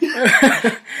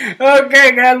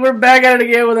Okay, guys, we're back at it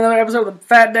again with another episode of the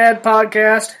Fat Dad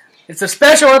Podcast. It's a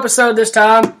special episode this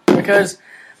time because,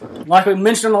 like we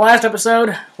mentioned in the last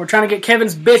episode, we're trying to get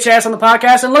Kevin's bitch ass on the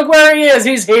podcast, and look where he is.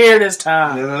 He's here this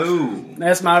time. Hello.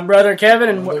 That's my brother Kevin,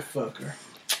 and Motherfucker.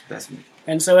 That's me.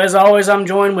 And so, as always, I'm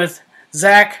joined with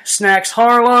Zach Snacks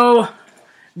Harlow,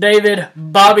 David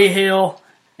Bobby Hill,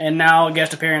 and now a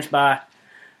guest appearance by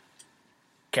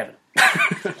Kevin.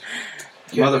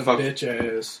 Motherfucker.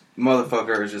 Bitch ass.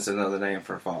 Motherfucker is just another name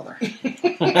for father.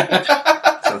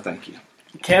 So thank you.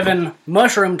 Kevin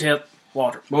Mushroom Tip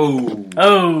Walter. Whoa.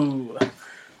 Oh.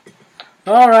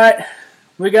 All right.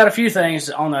 We got a few things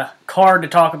on the card to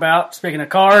talk about. Speaking of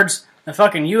cards, the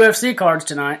fucking UFC cards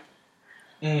tonight.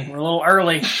 We're a little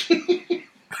early.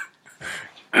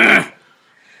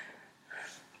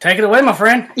 Take it away, my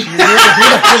friend. You're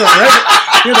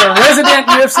the resident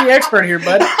UFC expert here,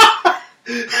 bud.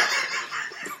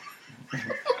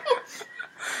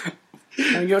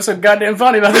 I'm going so goddamn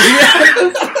funny about this.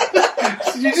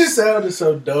 You just sounded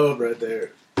so dumb right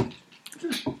there.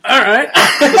 Alright.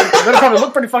 Better probably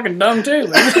look pretty fucking dumb,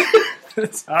 too.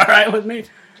 It's alright with me.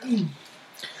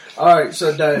 Alright,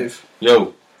 so Dave.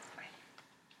 Yo.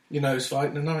 You know who's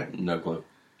fighting tonight? No clue.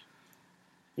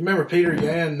 You remember Peter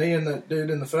Yan kneeing that dude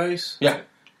in the face? Yeah.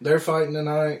 They're fighting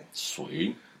tonight.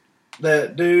 Sweet.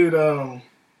 That dude, I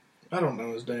don't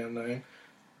know his damn name.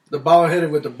 The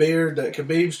bald-headed with the beard that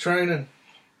Khabib's training.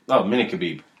 Oh, Mini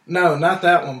Khabib. No, not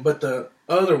that one, but the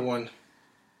other one.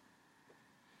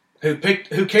 Who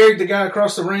carried the guy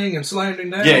across the ring and slammed him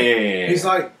down. Yeah. He's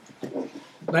like,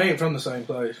 they ain't from the same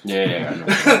place. Yeah, I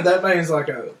know. That man's like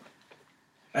a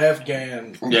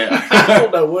Afghan. Yeah. I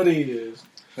don't know what he is.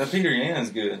 That Peter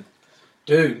Yan's good.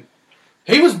 Dude,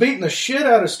 he was beating the shit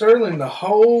out of Sterling the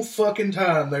whole fucking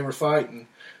time they were fighting.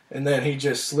 And then he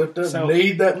just slipped up and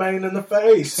kneed that man in the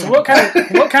face. So what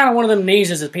kind of one of them knees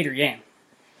is Peter Yan?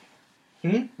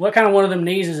 What kind of one of them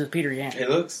knees is Peter Yan? He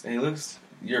looks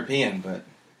European, but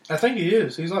I think he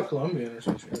is. He's like Colombian or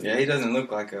something. yeah, he doesn't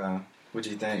look like what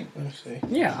you think. Let me see.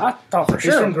 Yeah, I thought for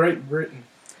He's sure. from Great Britain.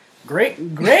 Great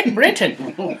Britain.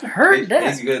 Heard that.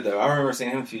 He's good though. I remember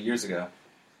seeing him a few years ago.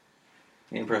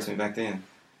 He impressed me back then.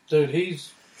 Dude,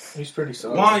 he's pretty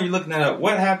solid. Why are you looking that up?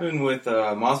 What happened with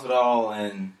Masvidal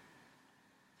and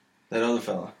that other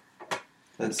fella?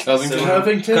 That's Covington?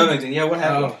 Covington, yeah, what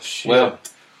happened? Oh, shit. Well,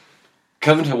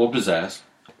 Covington whooped his ass.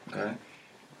 Okay.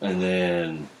 And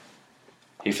then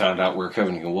he found out where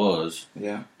Covington was.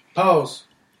 Yeah. Pause.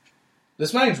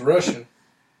 This man's Russian.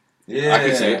 Yeah. I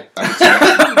can say it.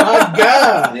 My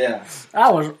God. Yeah.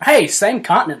 Hey, same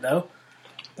continent though.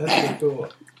 That's pretty cool.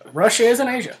 Russia is in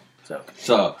Asia.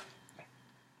 So,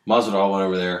 Masvidal went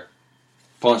over there,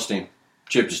 punched him,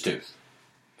 chipped his tooth.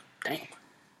 Damn.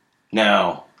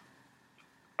 Now,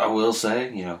 I will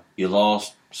say, you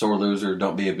lost, sore loser,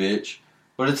 don't be a bitch.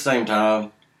 But at the same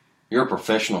time, you're a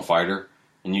professional fighter,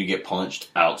 and you get punched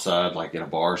outside, like in a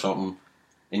bar or something,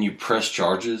 and you press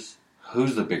charges.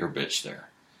 Who's the bigger bitch there?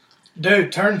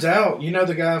 Dude, turns out, you know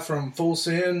the guy from Full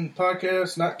Sin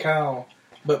podcast? Not Kyle,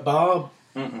 but Bob?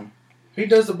 Mm-mm. He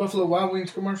does the Buffalo Wild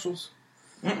Wings commercials.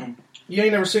 Mm-mm. You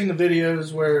ain't never seen the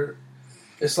videos where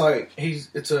it's like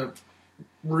it's a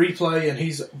replay and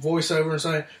he's voiceover and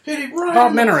saying, hit it right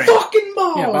Bob in the Menery. fucking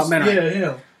balls. Yeah, Bob Menery. Yeah,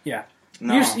 him. Yeah.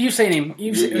 No. You've seen him.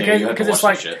 You have to Because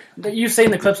watch it's that like you've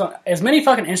seen the clips on as many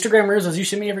fucking Instagram reels as you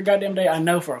see me every goddamn day. I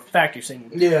know for a fact you've seen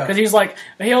them. Yeah. Because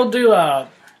he'll do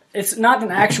it's not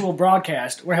an actual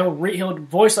broadcast where he'll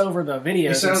voice over the videos.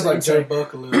 He sounds like Joe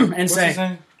Buck a little. And What's say his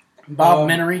name? Bob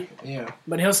Menery. Yeah.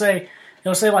 But he'll say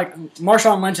like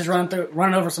Marshawn Lynch is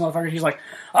running over some motherfucker. He's like,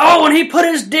 oh, and he put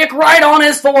his dick right on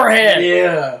his forehead.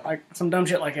 Yeah. Like some dumb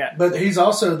shit like that. But he's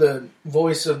also the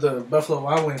voice of the Buffalo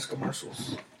Wild Wings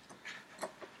commercials.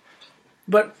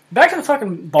 But back to the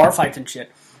fucking bar fights and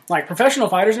shit. Like professional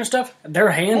fighters and stuff,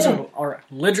 their hands are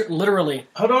literally.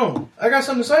 Hold on. I got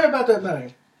something to say about that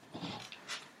thing.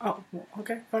 Oh,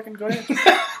 okay, fucking go ahead.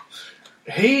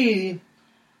 He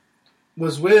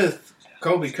was with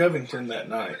Colby Covington that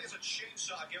night.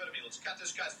 Let's cut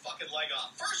this guy's fucking leg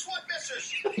off. First one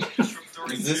misses.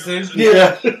 Is this it?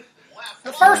 Yeah.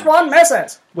 The first one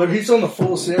misses. But he's on the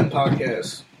Full Sin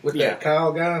podcast with Yeah. that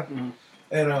Kyle guy. Mm-hmm.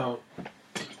 And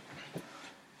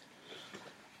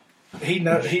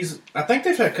I think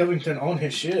they've had Covington on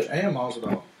his shit and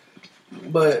Masvidal.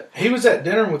 But he was at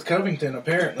dinner with Covington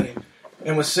apparently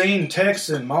and was seen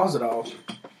texting Masvidal.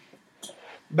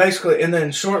 Basically, and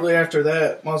then shortly after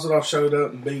that, Masvidal showed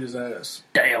up and beat his ass.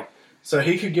 Damn. So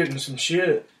he could get in some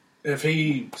shit if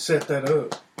he set that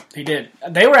up. He did.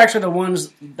 They were actually the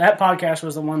ones, that podcast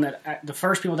was the one that, the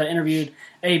first people that interviewed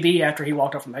AB after he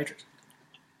walked off from Patriots.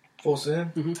 Full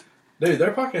Send? Mhm. Dude,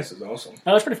 their podcast is awesome.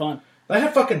 Oh, it's pretty fun. They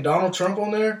had fucking Donald Trump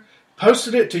on there,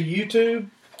 posted it to YouTube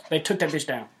They took that bitch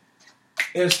down.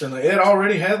 instantly. It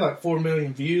already had like 4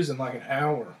 million views in like an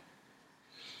hour.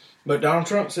 But Donald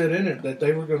Trump said in it that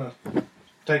they were going to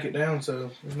take it down,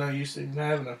 so there's no use in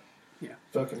having a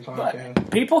fucking podcast.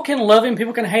 But people can love him,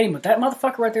 people can hate him, but that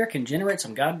motherfucker right there can generate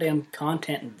some goddamn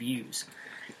content and views.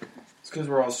 It's because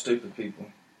we're all stupid people.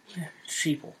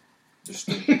 Sheeple. Just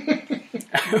stupid.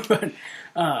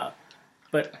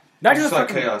 but back to the Just like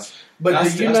fucking chaos. But I do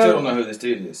still you know... don't know who this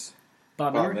dude is.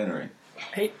 Bob Bob Henry.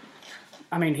 Henry.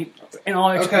 He, in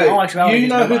all Okay, actuality, you he's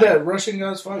know who nobody. that Russian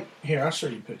guy's fighting? Here, I'll show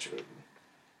you a picture of him.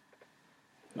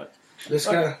 What? This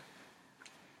guy,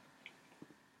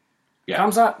 Yeah.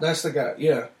 Kamzat? that's the guy,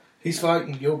 yeah. He's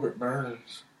fighting Gilbert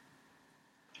Burns.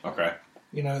 Okay.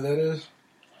 You know who that is?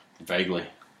 Vaguely.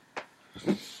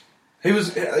 He was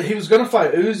going to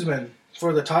fight Usman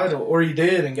for the title, or he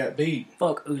did and got beat.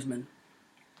 Fuck Usman.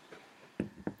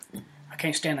 I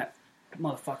can't stand that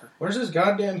motherfucker. Where's his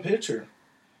goddamn picture?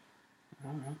 I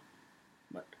don't know.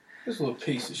 But This little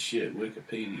piece of shit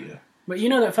Wikipedia. you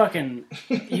know that fucking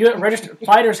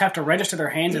fighters have to register their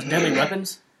hands as deadly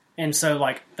weapons, and so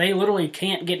like they literally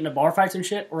can't get into bar fights and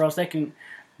shit, or else they can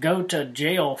go to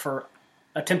jail for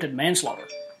attempted manslaughter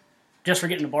just for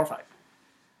getting in a bar fight.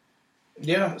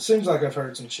 Yeah, it seems like I've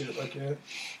heard some shit like that.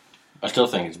 I still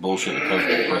think it's bullshit to cover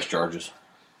the press charges.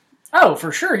 Oh,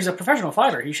 for sure, he's a professional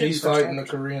fighter. He should. He's fighting the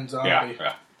Korean zombie.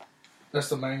 Yeah. That's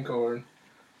the main card.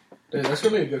 Dude, that's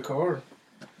going to be a good card.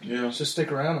 Yeah. Just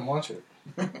stick around and watch it.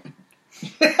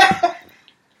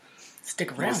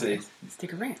 Stick We'll around. see.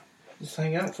 Stick around. Just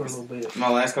hang out for a little bit. My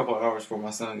last couple of hours before my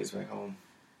son gets back home.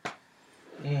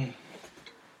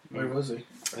 Where was he?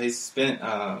 He's been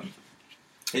at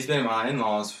my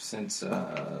in-laws since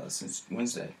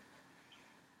Wednesday.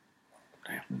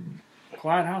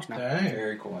 Quiet house now. Dang,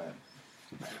 Very quiet.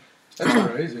 that's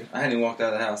crazy. I hadn't walked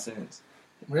out of the house since.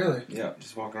 Really? Yep,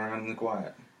 just walking around in the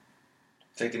quiet,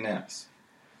 taking naps.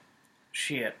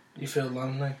 Shit. You feel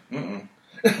lonely? Mm-mm.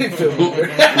 You feel lonely?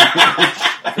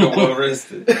 I feel well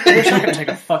rested. I wish I could take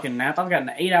a fucking nap. I've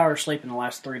gotten 8 hours sleep in the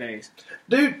last 3 days.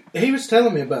 Dude, he was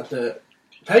telling me about that.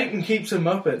 Peyton keeps him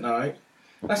up at night.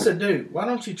 I said, dude, why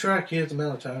don't you try kids'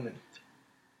 melatonin?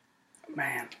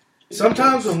 Man.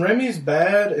 Sometimes when Remy's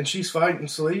bad and she's fighting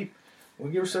sleep,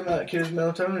 we give her some of that kid's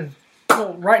melatonin.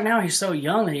 Well, right now he's so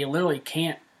young that he literally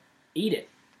can't eat it.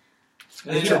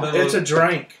 It's a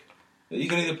drink. You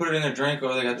can either put it in a drink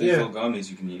or they got these little gummies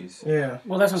you can use. Yeah.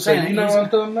 Well, that's what I'm So saying. you know what I'm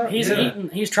talking about? He's Yeah. eaten.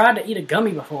 He's tried to eat a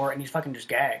gummy before, and he's fucking just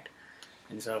gagged.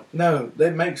 And so, No,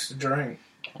 that makes the drink.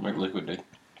 I'll make liquid, dude.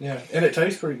 Yeah, and it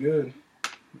tastes pretty good.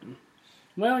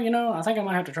 well, I think I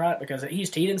might have to try it because he's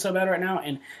teething so bad right now,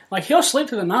 and like he'll sleep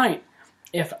through the night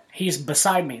if he's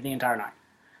beside me the entire night.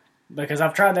 Because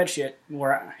I've tried that shit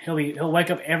where he'll wake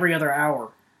up every other hour,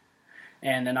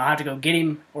 and then I'll have to go get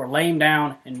him or lay him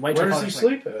down and wait. Where till does he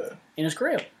sleep at? In his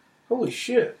crib. Holy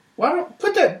shit! Why don't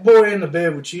put that boy in the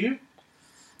bed with you,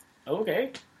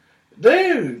 Okay.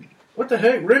 dude? What the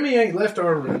heck? Remy ain't left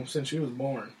our room since she was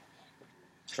born.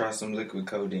 Try some liquid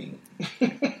codeine.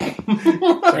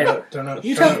 Turn up.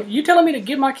 You telling me to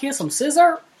give my kid some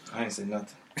scissor? I ain't said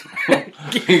nothing.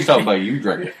 He's talking about you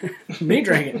drinking. Me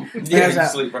drinking. Yeah, you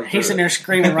sleep right He's through sitting there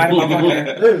screaming right in my fucking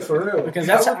ear. Dude, for real. Because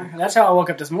that's how I woke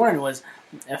up this morning. Was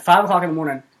at 5 o'clock in the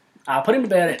morning. I put him to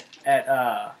bed at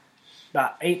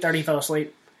about 8:30. He fell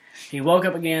asleep. He woke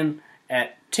up again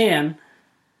at 10.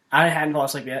 I hadn't fallen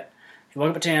asleep yet. He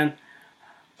woke up at 10.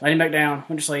 Laid him back down.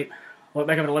 Went to sleep. Woke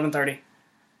back up at 11:30.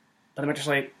 Put him back to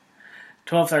sleep.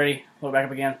 12:30. Woke back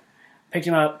up again. Picked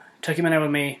him up. Took him in there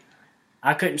with me.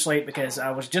 I couldn't sleep because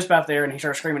I was just about there and he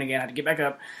started screaming again. I had to get back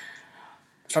up.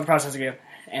 Start the process again.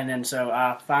 And then so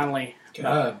I finally...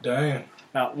 God damn.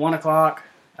 About 1 o'clock,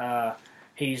 I'm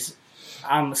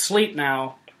asleep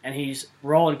now, and he's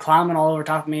rolling, climbing all over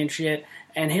top of me and shit.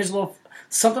 And his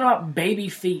something about baby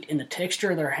feet and the texture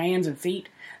of their hands and feet,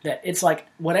 that it's like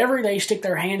whatever they stick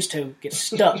their hands to gets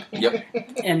stuck. Yep.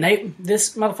 And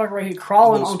this motherfucker right here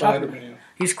crawling on top of me.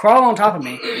 He's crawling on top of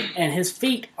me, and his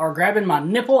feet are grabbing my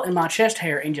nipple and my chest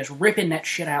hair and just ripping that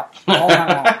shit out all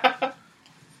night long.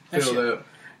 Feel that.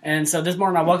 And so this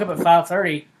morning I woke up at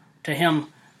 5:30 to him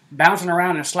bouncing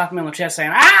around and slapping me on the chest saying,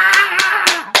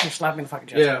 "Ah!" Just slapping me in the fucking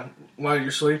chest. Yeah, while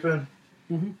you're sleeping,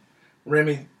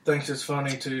 Remy thinks it's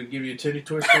funny to give you a titty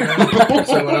twister.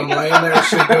 So when I'm laying there,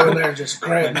 she'll go in there and just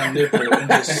grab my nipple and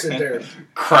just sit there.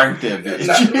 Crank that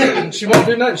bitch. No, she won't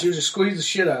do nothing. She'll just squeeze the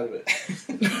shit out of it.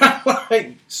 I'm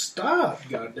like, stop,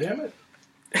 goddammit.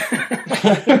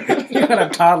 You got a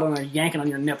toddler and they're yanking on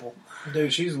your nipple.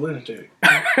 Dude, she's a lunatic.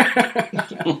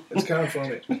 It's kind of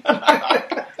funny.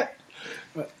 I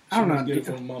don't know. Get it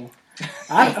from mama.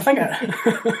 I think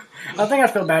I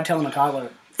feel bad telling a toddler,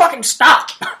 "Fucking stop!"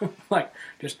 Like,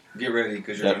 just Get ready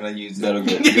because you're going to use it. That'll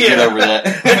get over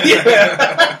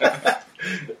that.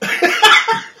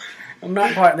 I'm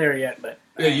not quite there yet, but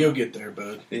Yeah, you'll get there,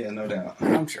 bud. Yeah, no doubt.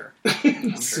 I'm sure.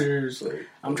 Seriously.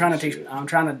 I'm trying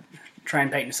to train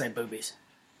Peyton to say boobies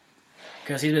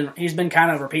because he's been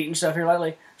kind of repeating stuff here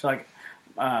lately. So like,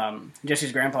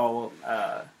 Jesse's grandpa will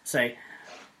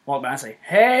walk by and say,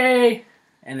 "Hey,"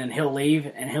 and then he'll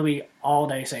leave and he'll be all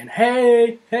day saying,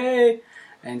 "Hey, hey,"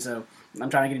 and so I'm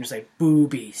trying to get him to say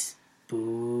boobies,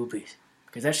 boobies,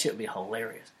 because that shit would be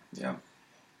hilarious. Yeah.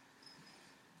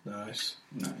 Nice.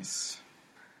 Nice.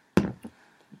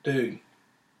 Dude,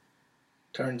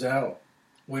 turns out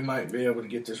we might be able to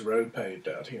get this road paved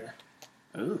out here.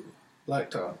 Ooh,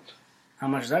 Blacktop. how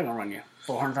much is that gonna run you?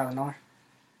 $400,000?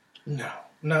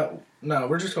 No.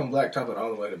 We're just going to blacktop it all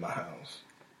the way to my house.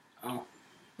 Oh,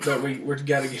 But we're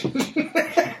got to get...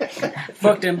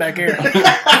 fuck them back here.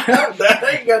 That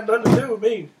ain't got nothing to do with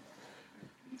me.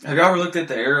 Have y'all ever looked at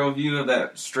the aerial view of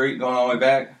that street going all the way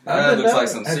back? I've That been looks down like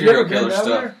there. some Have you serial ever been killer down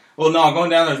stuff. there? Well, no, going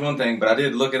down there's one thing, but I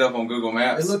did look it up on Google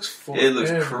Maps. It looks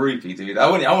creepy, dude. I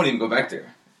wouldn't even go back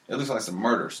there. It looks like some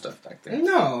murder stuff back there.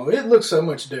 No, it looks so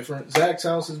much different. Zach's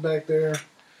house is back there.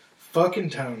 Fucking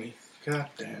Tony. God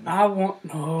damn it. I want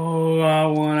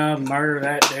to murder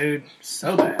that dude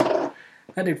so bad.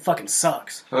 That dude fucking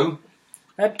sucks. Who?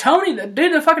 That Tony, the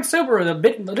dude, the fucking Subaru,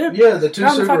 the dude. Yeah, the two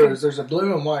Drive the Subarus. fucking- There's a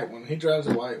blue and white one. He drives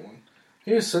a white one.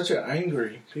 He is such an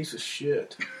angry piece of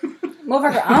shit.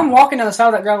 Motherfucker, I'm walking down the side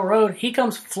of that gravel road. He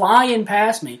comes flying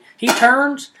past me. He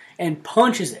turns and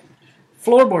punches it.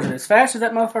 Floorboards it as fast as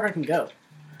that motherfucker can go.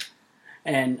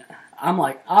 And I'm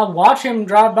like, I watch him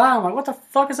drive by. I'm like, what the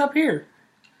fuck is up here?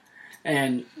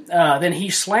 And then he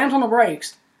slams on the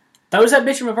brakes, throws that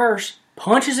bitch in reverse,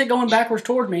 punches it going backwards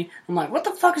toward me. I'm like, what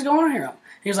the fuck is going on here?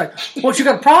 He was like, what, you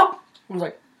got a problem? I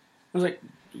was like,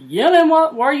 yeah, man, why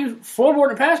are you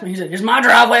floorboarding past me? He said, it's my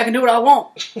driveway, I can do what I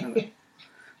want. I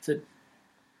said,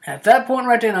 at that point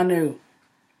right then, I knew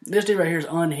this dude right here is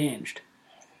unhinged.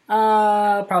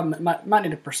 Probably might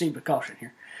need to proceed with caution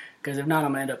here, because if not,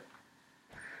 I'm going to end up,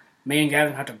 me and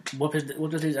Gavin have to whoop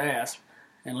his ass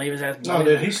and leave his ass. No,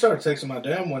 dude, he started texting my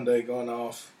dad one day going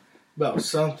off about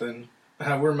something,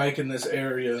 how we're making this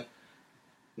area,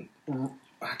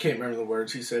 I can't remember the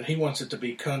words he said. He wants it to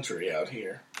be country out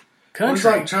here. I was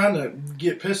Country. like trying to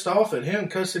get pissed off at him,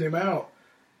 cussing him out.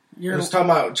 He You're was talking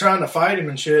about trying to fight him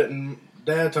and shit, and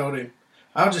Dad told him,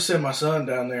 I'll just send my son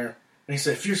down there. And he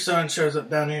said, if your son shows up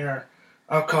down here,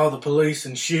 I'll call the police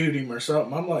and shoot him or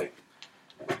something. I'm like,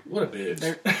 what a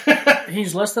bitch.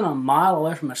 he's less than a mile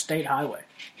away from a state highway.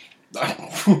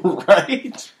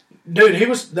 Right? Dude,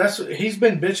 he's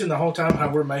been bitching the whole time how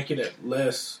we're making it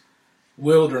less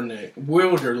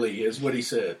wilderly is what he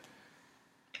said.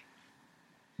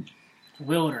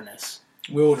 Wilderness.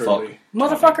 Wilderly.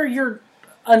 Motherfucker, you're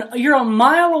a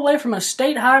mile away from a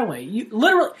state highway.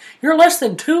 You're less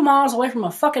than 2 miles away from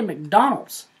a fucking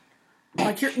McDonald's.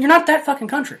 Like you're not that fucking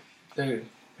country. Dude,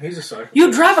 he's a psycho.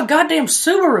 You drive a goddamn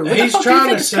Subaru. What He's the fuck do you trying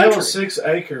think to is sell country? 6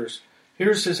 acres.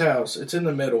 Here's his house. It's in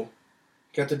the middle.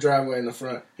 Got the driveway in the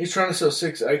front. He's trying to sell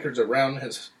 6 acres around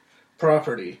his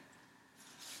property.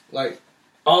 Like,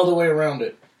 all the way around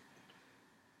it.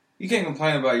 You can't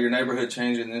complain about your neighborhood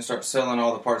changing and then start selling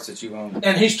all the parts that you own.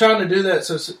 And he's trying to do that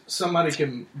so somebody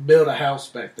can build a house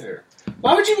back there.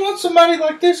 Why would you want somebody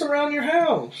like this around your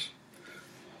house?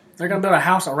 They're gonna build a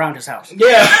house around his house.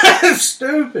 Yeah,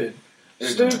 stupid.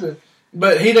 Stupid.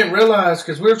 But he didn't realize,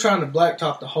 because we were trying to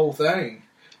blacktop the whole thing,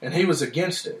 and he was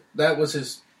against it. That was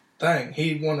his thing.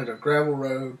 He wanted a gravel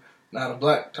road, not a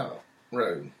blacktop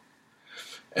road.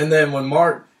 And then when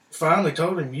Mark finally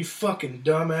told him, you fucking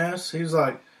dumbass, he was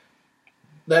like,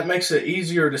 that makes it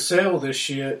easier to sell this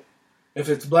shit if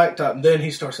it's blacktop. And then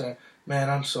he starts saying, man,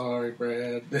 I'm sorry,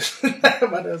 Brad. This and that.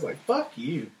 My dad's like, fuck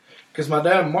you. Because my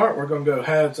dad and Mark were going to go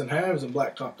halves and halves and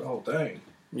blacktop the whole thing.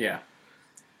 Yeah.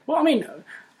 Well, I mean,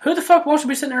 who the fuck wants to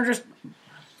be sitting there just,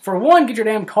 for one, get your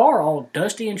damn car all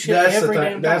dusty and shit That's every the damn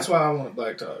thing. time. That's why I want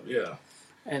blacktop, yeah.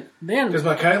 And then, Because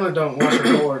Michaela don't wash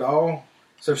her car at all.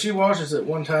 So if she washes it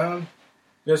one time,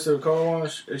 just to the car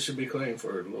wash, it should be clean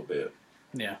for a little bit.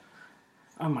 yeah.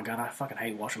 Oh my god, I fucking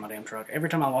hate washing my damn truck. Every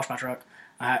time I wash my truck,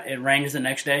 it rains the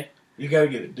next day. You got to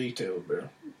get it detailed, bro.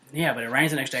 Yeah, but it rains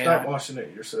the next day. Stop washing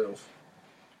it yourself.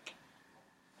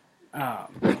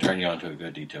 Turn you on to a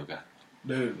good detail guy.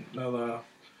 Dude, no lie.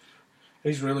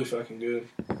 He's really fucking good.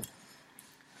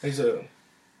 He's a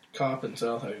cop in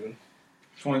South Haven.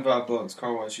 $25,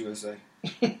 Car Wash USA.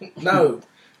 No,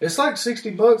 it's like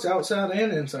 $60 outside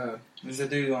and inside. Is that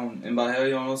dude in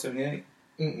Byhalia on 078?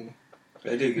 Mm-mm.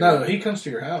 They do. No, he comes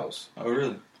to your house. Oh,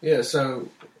 really? Yeah, so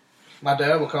my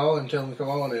dad will call and tell him to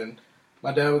call, and then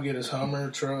my dad will get his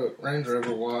Hummer truck, Range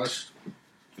Rover washed.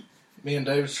 Me and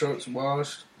David's trucks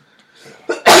washed.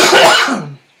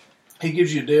 He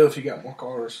gives you a deal if you got more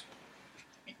cars.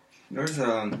 There's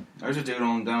a dude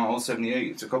on down on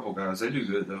 078. It's a couple guys. They do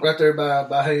good though. Right there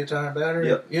by Hay Tire and Battery?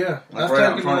 Yep. Yeah. Like right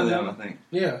out in front of them, I think.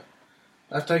 Yeah.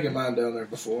 I've taken mine down there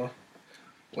before.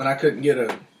 When I couldn't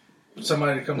get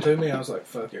somebody to come to me, I was like,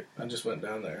 fuck it. I just went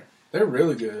down there. They're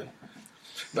really good.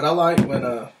 But I like when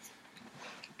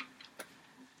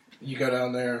you go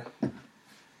down there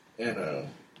and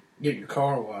get your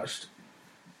car washed.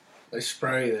 They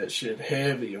spray that shit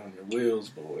heavy on your wheels,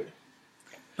 boy.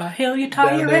 Byhalia Down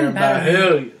Tire there and in Battery.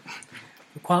 Byhalia.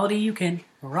 The quality you can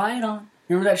ride on.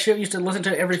 Remember that shit we used to listen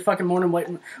to every fucking morning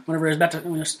waiting whenever it was about to,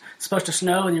 when it was supposed to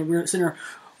snow and we were sitting there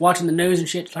watching the news and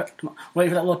shit, like,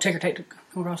 waiting for that little ticker tape to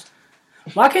come across.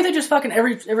 Why can't they just fucking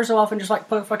every so often just like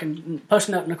put a fucking post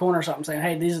note in the corner or something saying,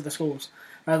 hey, these are the schools,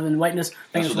 rather than waiting this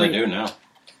thing. That's what they do now.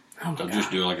 Oh my They'll God. just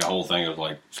do like a whole thing of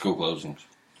like school closings.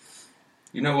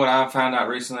 You know what I found out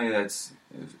recently that's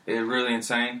really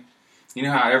insane? You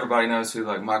know how everybody knows who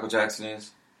like Michael Jackson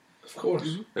is? Of course.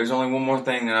 Mm-hmm. There's only one more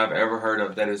thing that I've ever heard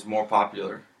of that is more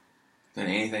popular than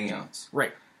anything else.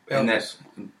 Right. And Elvis. that's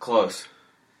close.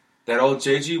 That old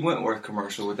J.G. Wentworth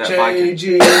commercial with that Viking.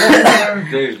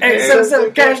 J.G. Dude, Hey,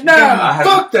 so cash now.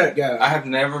 Fuck that guy. I have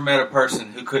never met a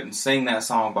person who couldn't sing that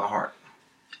song by heart.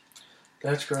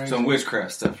 That's crazy. Some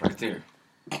witchcraft stuff right there.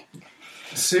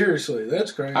 Seriously,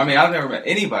 that's crazy. I mean, I've never met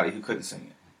anybody who couldn't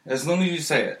sing it. As long as you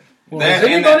say it. Well, That- does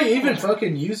and anybody that- even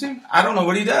fucking use him? I don't know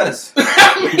what he does.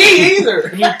 Me either.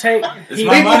 It's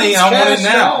my money and I want it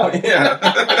now. cash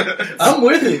Yeah. I'm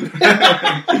with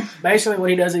him. Basically, what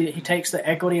he does is he takes the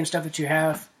equity and stuff that you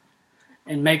have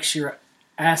and makes your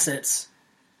assets,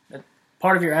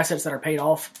 part of your assets that are paid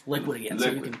off, liquid again. So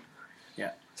you Liquid.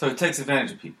 can. So he takes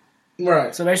advantage of people.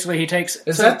 Right. So basically, he takes.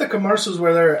 Is that the commercials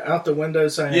where they're out the window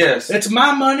saying, Yes. it's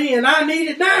my money and I need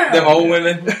it now? Them old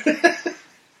women.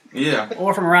 Yeah.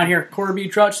 Or from around here, quarter B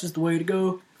trucks is the way to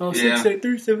go. Oh, Yeah. 6, 8,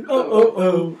 3, 7.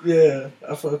 Oh, yeah.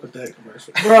 I fuck with that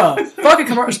commercial. Bruh, fucking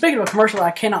commercial. Speaking of a commercial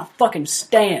I cannot fucking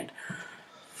stand.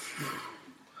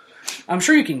 I'm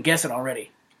sure you can guess it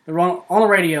already. They're on the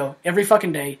radio every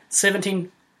fucking day,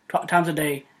 17 times a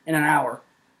day in an hour.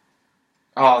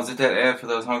 Oh, is it that ad for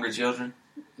those hungry children?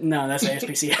 No, that's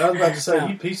ASPCA. I was about to say, No.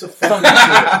 you piece of fucking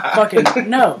shit. Fucking,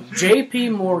 no. J.P.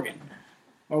 Morgan.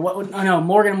 Or what would, oh no,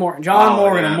 Morgan. John Oh,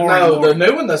 Morgan yeah. and Morgan. No, Morgan. the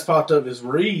new one that's popped up is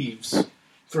Reeves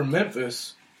from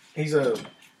Memphis. He's a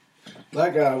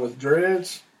black guy with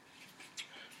dreads.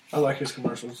 I like his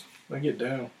commercials. They get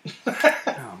down. Oh,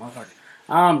 motherfucker.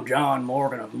 I'm John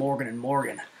Morgan of Morgan and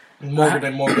Morgan. Morgan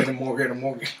and Morgan and Morgan and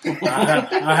Morgan.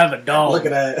 I have a dog. Look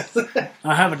at that.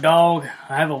 I have a dog.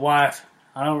 I have a wife.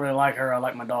 I don't really like her. I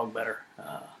like my dog better.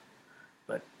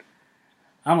 But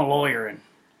I'm a lawyer, and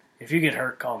if you get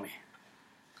hurt, call me.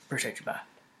 Appreciate you, bye.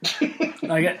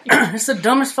 Like, it's the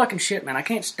dumbest fucking shit, man. I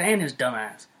can't stand his dumb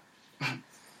ass.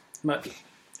 But,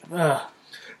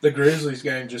 The Grizzlies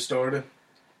game just started.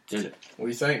 Did it? What do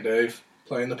you think, Dave?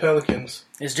 Playing the Pelicans.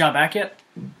 is Ja back yet?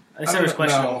 They said it was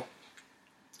questionable. No.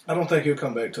 I don't think he'll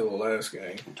come back till the last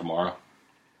game. Tomorrow.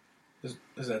 Is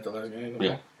that the last game?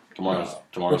 Yeah. Tomorrow's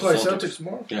We'll play Celtics. Celtics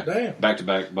tomorrow? Yeah. Damn. Back to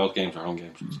back, both games are home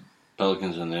games.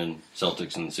 Pelicans and then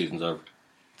Celtics, and the season's over.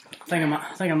 I think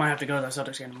I might have to go to that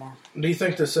Celtics game tomorrow. Do you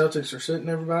think the Celtics are sitting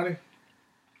everybody?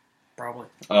 Probably.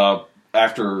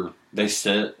 After they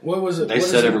sit, What was it? They what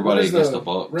is set it- everybody what is against the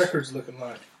Bucks. Records looking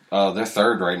like. they're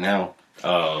third right now.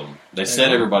 They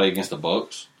set everybody against the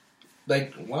Bucks.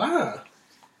 Why?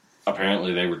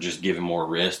 Apparently, they were just giving more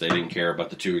rest. They didn't care about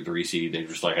the 2 or 3 seed. They were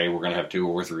just like, "Hey, we're gonna have 2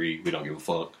 or 3. We don't give a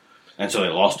fuck." And so they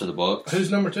lost to the Bucks.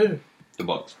 Who's number 2? The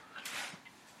Bucks.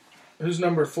 Who's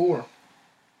number 4?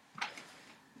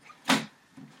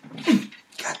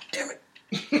 God damn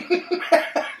it!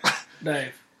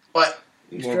 Dave. What?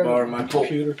 You want to borrow my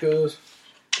computer, cuz?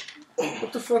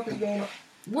 What the fuck is going on?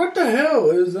 What the hell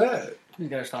is that? You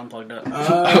got his phone plugged up.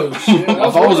 Oh, shit.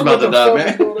 My phone was about to die,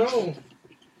 man.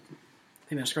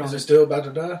 He been Is scrolling. it still about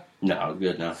to die? No,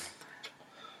 good now.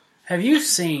 Have you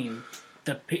seen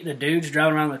the dudes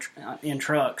driving around in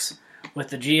trucks with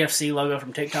the GFC logo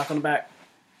from TikTok on the back?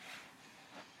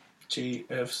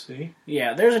 GFC.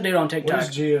 Yeah, there's a dude on What TikTok. is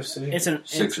GFC? It's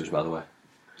Sixers, by the way.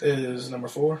 Is number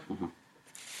 4. Mhm.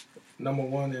 Number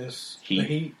 1 is Heat. the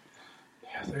Heat.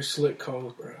 They're slick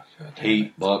cold, bro. God damn Heat,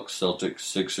 it. Bucks, Celtics,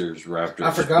 Sixers, Raptors.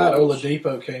 I forgot Bulls.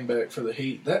 Oladipo came back for the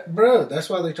Heat. That's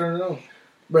why they turned it on.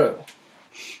 Bro,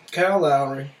 Kyle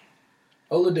Lowry,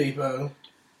 Oladipo,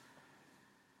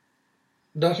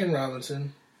 Duncan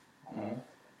Robinson,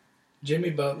 Jimmy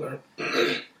Butler.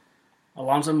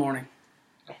 Alonzo Mourning.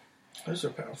 Who's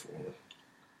their power forward?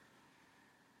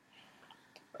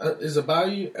 Is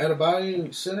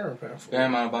Adebayo center or power forward?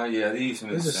 Bam Adebayo, yeah, these.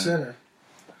 He's a center.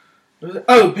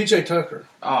 Oh, PJ Tucker.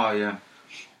 Oh yeah,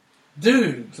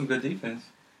 Dude. some good defense.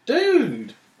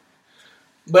 Dude.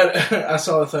 But I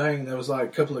saw a thing that was like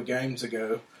a couple of games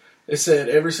ago. It said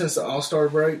ever since the All-Star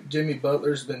break, Jimmy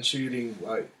Butler's been shooting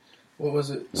like, what was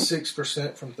it,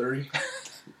 6% from three?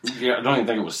 Yeah, I don't even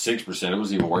think it was 6%. It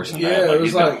was even worse than Yeah, that. Like, it was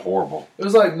he's been like- horrible. It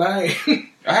was like, man,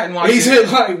 I hadn't watched. he's it.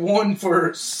 hit like 1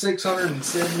 for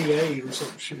 678 or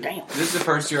some shit. Damn. This is the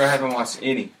first year I haven't watched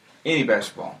any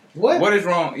basketball. What? What is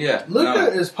wrong? Yeah, Luka no.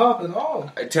 is popping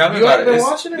off. Tell me You about haven't it. been This,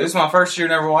 watching it? this is my first year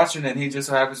never watching it, and he just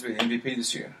so happens to be MVP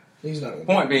this year. He's not gonna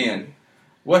Point be. being,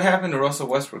 what happened to Russell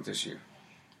Westbrook this year?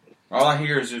 All I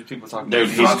hear is just people talking Dude, about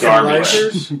he's Fucking garbage.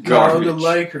 Lakers? Garbage. No, the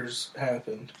Lakers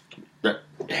happened.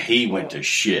 He went to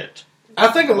shit. I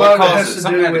think a What lot of it caused has it? to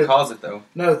Something do had to with. cause it, though.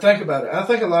 No, think about it. I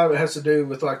think a lot of it has to do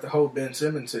with like the whole Ben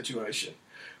Simmons situation.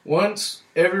 Once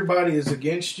everybody is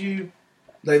against you,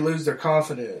 they lose their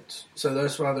confidence. So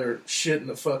that's why they're shit in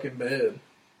the fucking bed.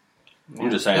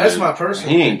 I'm just saying. That's dude, my personal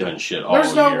He ain't opinion. done shit all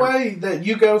There's no year. way that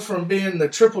you go from being the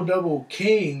triple-double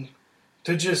king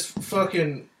to just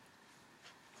fucking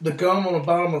the gum on the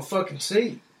bottom of a fucking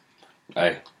seat.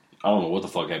 Hey, I don't know what the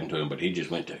fuck happened to him, but he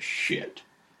just went to shit.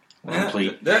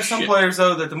 Complete There's some shit. players,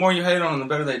 though, that the more you hate on them, the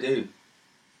better they do.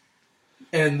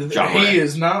 And Ja he Morant.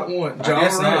 is not one. I Ja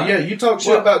guess Morant. not. Yeah, you talk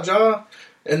shit Well- about Ja,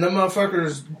 and them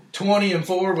motherfuckers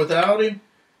 20-4 without him.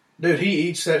 Dude, he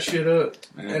eats that shit up,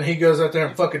 Yeah. and he goes out there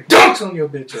and fucking dunks on your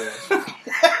bitch ass.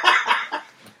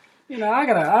 You know, I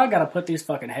gotta put these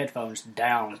fucking headphones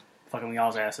down, fucking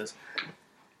y'all's asses.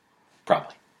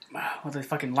 Probably. With these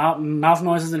fucking loud mouth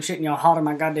noises and shit, and y'all hollering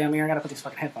my goddamn ear. I gotta put these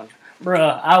fucking headphones.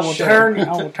 Bruh, I will Shut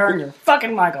turn your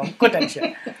fucking mic off. Quit that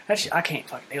shit. That shit, I can't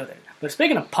fucking deal with it. But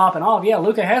speaking of popping off, yeah,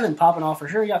 Luka has been popping off for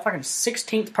sure. He got fucking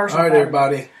 16th person. All right, foul.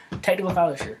 everybody. Technical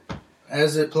foul this year.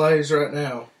 As it plays right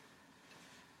now,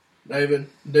 David,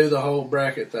 do the whole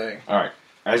bracket thing. All right.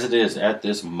 As it is at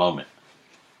this moment,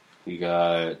 you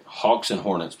got Hawks and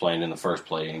Hornets playing in the first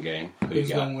play-in game. Who you Who's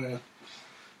got? going to win?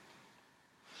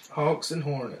 Hawks and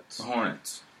Hornets. The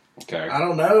Hornets. Okay. I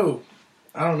don't know.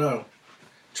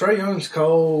 Trae Young's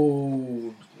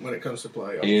cold when it comes to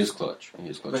playoffs. He is clutch.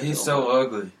 But he's so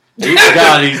ugly. He's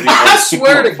God, he's the I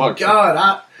swear to motherfucker.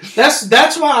 God,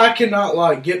 that's why I cannot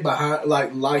like get behind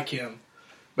like him,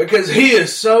 because he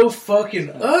is so fucking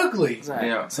ugly. Exactly.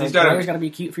 Yeah, So he's he's gotta- got to be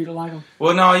cute for you to like him.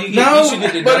 Well, no, you No, should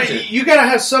get but deducted. you gotta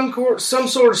have some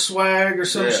sort of swag or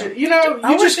some Yeah. shit. You know,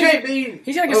 I you just wish he- can't be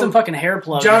He's got to get some fucking hair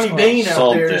plugs. Johnny or Bean out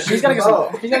Something. there. He's He's got to shooting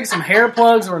the ball. get some hair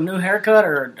plugs or a new haircut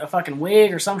or a fucking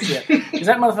wig or some shit. Because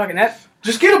that motherfucking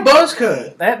Just get a buzz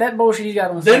cut. that bullshit he got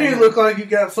on his Then fucking- you look like you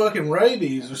got fucking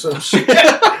rabies or some shit.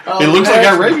 It looks like I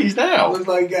got rabies now. Look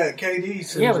like you got KD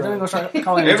syndrome. Yeah, but then we go start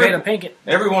calling him Every- Jada Pinkett.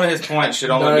 Every one of his points should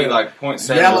only be like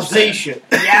 0.7%. Alopecia.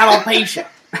 Alopecia.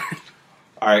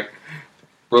 All right.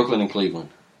 Brooklyn and Cleveland.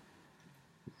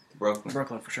 Brooklyn.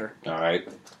 Brooklyn for sure. All right.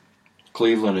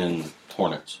 Cleveland and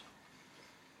Hornets.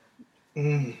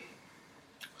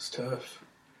 It's tough.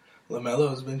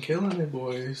 LaMelo's been killing it,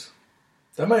 boys.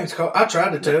 That man's cold. I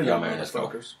tried to tell Yeah, y'all, man, that's cool.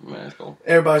 motherfuckers. Man, that's cool.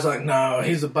 Everybody's like, no,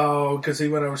 he's a bald because he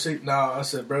went overseas. No, I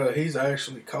said, bro, he's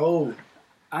actually cold.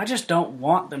 I just don't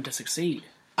want them to succeed.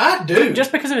 I do.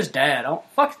 Just because of his dad.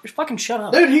 Fucking shut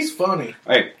up. Dude, he's funny.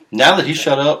 Hey, now that he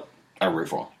shut up, I root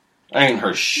for him. I ain't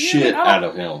heard shit I out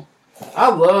of him. I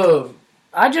love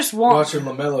I just want watching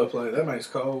LaMelo play. That man's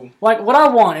cold. like what I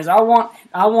want is I want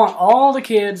all the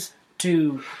kids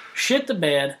to shit the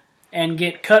bed and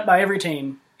get cut by every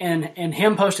team and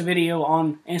him post a video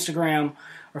on Instagram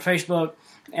or Facebook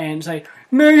and say,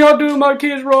 man, y'all doing my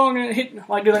kids wrong, and hit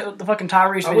like do that, the fucking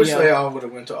Tyrese I wish they video. all would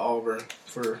have went to Auburn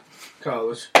for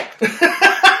college.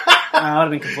 I would have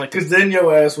been conflicted. Because then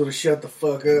your ass would have shut the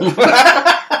fuck up.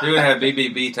 You're going to have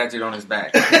BBB tattooed on his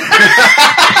back.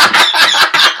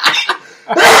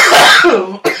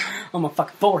 On my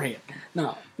fucking forehead.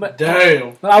 No. But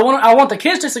Damn. But I want the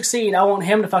kids to succeed. I want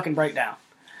him to fucking break down.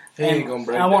 He ain't gonna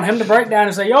break I want down. him to break down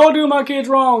and say, y'all doing my kids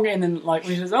wrong. And then, like,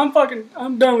 when he says, I'm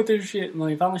done with this shit. And when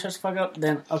he finally shuts the fuck up,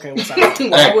 then, okay, what's up?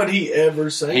 Why would he ever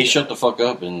say He that? shut the fuck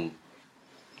up and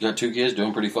got 2 kids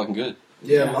doing pretty fucking good.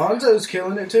 Yeah, Lonzo's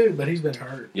killing it too, but he's been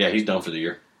hurt. Yeah, he's done for the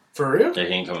year. For real? Yeah,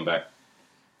 he ain't coming back.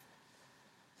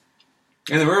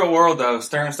 In the real world, though,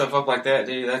 stirring stuff up like that,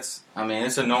 dude, it's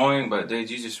annoying, but, dude,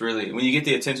 you just really, when you get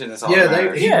the attention, that's all that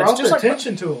matters. He Yeah, brought it's just the like-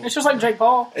 attention to him. It's just like Jake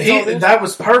Paul. That's all it is. That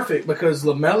was perfect because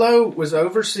LaMelo was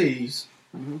overseas,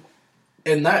 Mm-hmm.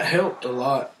 and that helped a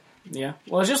lot. Yeah.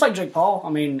 Well, it's just like Jake Paul. I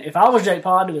mean, if I was Jake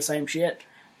Paul, I'd do the same shit.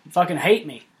 Fucking hate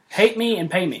me. Hate me and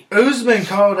pay me. Usman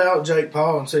called out Jake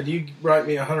Paul and said, "You write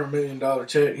me $100 million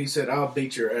check." He said, "I'll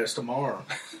beat your ass tomorrow."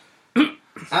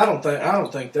 I don't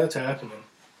think that's happening.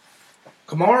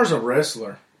 Kamara's a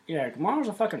wrestler. Yeah, Kamara's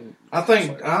a fucking...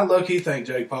 I low-key think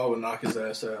Jake Paul would knock his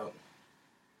ass out.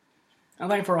 I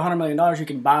think for $100 million, you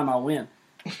can buy my win.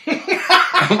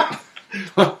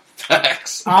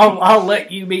 Facts. I'll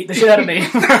let you beat the shit out of me.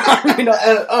 For $100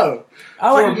 million. For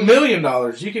 $1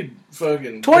 million, you could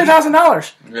fucking...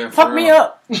 $20,000. Yeah, for Fuck me real.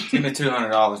 up. Give me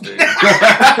 $200, dude.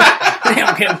 Damn,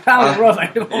 I'm getting pounded rough.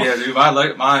 Yeah, dude,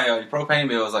 my propane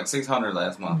bill was like $600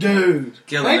 last month. Dude,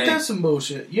 Killing ain't me. that some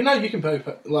bullshit? You know you can pay,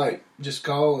 like, just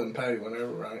call and pay whenever,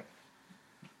 right?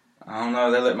 I don't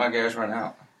know, they let my gas run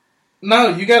out. No,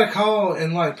 you gotta call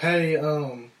and, like, pay,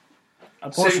 A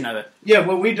portion of it. Yeah,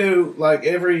 what we do, like,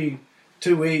 every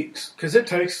 2 weeks, because it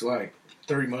takes, like,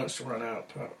 3 months to run out,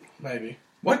 maybe.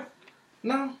 What?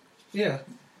 No, yeah,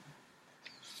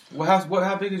 Well,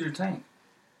 how big is your tank?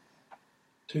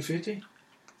 250.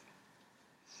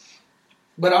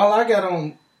 But all I got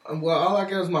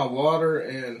is my water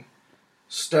and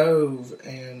stove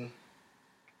and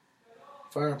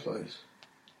fireplace.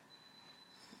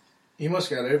 You must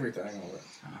got everything on it.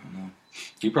 I don't know.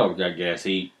 You probably got gas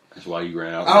heat. That's why you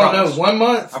ran out. I don't know. 1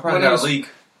 month. I probably when it got was- a leak.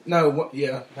 No,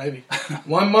 yeah, maybe.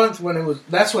 1 month when it was.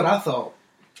 That's what I thought.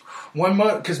 1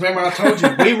 month, because remember I told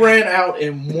you we ran out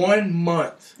in 1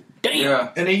 month, Damn. Yeah.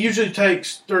 and it usually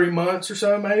takes 3 months or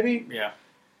so, maybe. Yeah.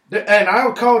 And I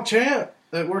would call Champ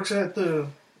that works at the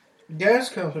gas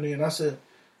company, and I said,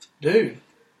 "Dude,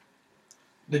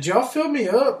 did y'all fill me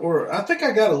up, or I think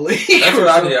I got a leak?" That's or what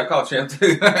I something." did. I called Champ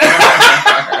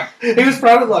too. He was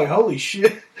probably like, "Holy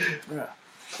shit!" Yeah.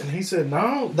 And he said,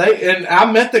 "No." And I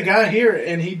met the guy here,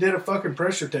 and he did a fucking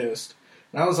pressure test,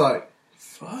 and I was like,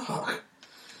 "Fuck,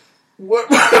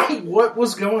 what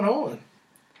was going on?"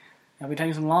 I'll be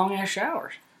taking some long ass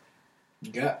showers.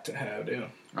 Got to have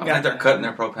them. I think they're cutting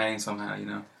their propane somehow, you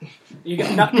know. You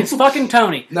got it's fucking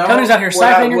Tony. No, Tony's out here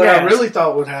siphoning your what gas. I really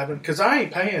thought would happen, because I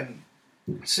ain't paying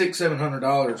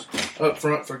 $600-700 up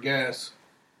front for gas.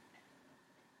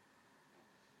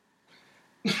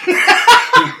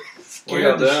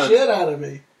 Scared the shit out of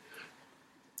me.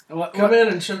 Come in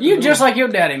and shut the You door. just like your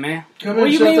daddy, man. Come What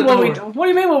in do you and shut mean? the What door. do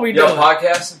you mean? What we Y'all doing?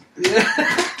 podcasting?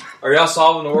 Yeah. Are y'all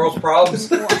solving the world's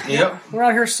problems? Yep. We're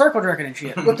out here circle jerking and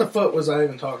shit. What the fuck was I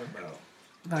even talking about?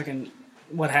 Fucking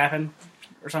what happened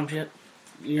or some shit.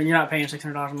 You're not paying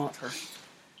 $600 a month for.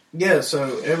 Yeah,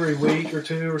 so every week or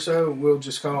two or so, we'll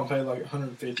just call and pay like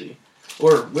 $150,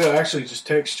 or we'll actually just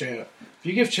text Champ. If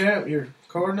you give Champ your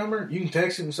card number, you can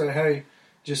text him and say, "Hey,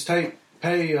 just pay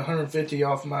 $150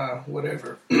 off my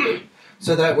whatever."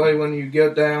 So that way, when you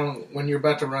go down, when you're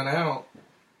about to run out,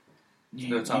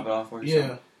 They'll top it off for you.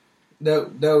 yeah,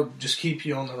 they'll just keep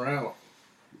you on the route.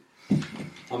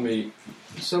 I mean,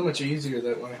 It's so much easier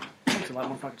that way. Makes a lot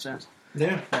more fucking sense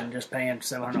Yeah, than just paying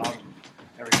 $700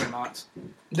 every 3 months.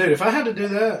 dude, if I had to do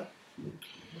that,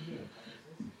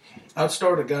 I'd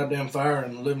start a goddamn fire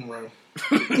in the living room.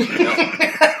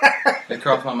 it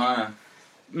crossed my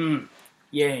mind.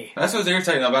 Yay. That's what's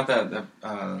irritating about that.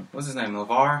 What's his name?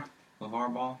 LeVar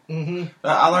Ball? Mm-hmm.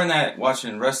 I learned that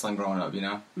watching wrestling growing up, you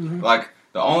know? Mm-hmm. Like,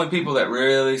 the only people that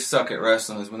really suck at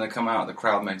wrestling is when they come out, the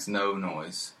crowd makes no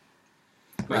noise.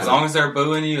 But as long as they're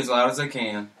booing you as loud as they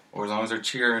can, or as long as they're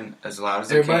cheering as loud as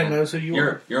they Everybody can, knows who you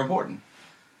are. you're important.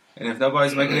 And if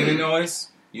nobody's making any noise,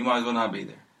 you might as well not be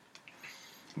there.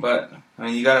 But, I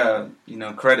mean, you gotta,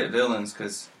 credit villains,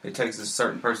 because it takes a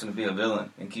certain person to be a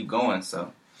villain and keep going,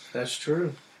 so. That's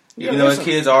true. Even though his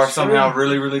kids are True. somehow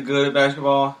really, really good at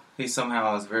basketball, he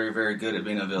somehow is very, very good at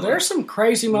being a villain. There's some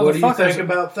crazy What do you motherfuckers. think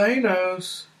about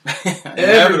Thanos? Everybody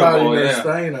Inevitable, knows yeah.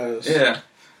 Thanos. Yeah,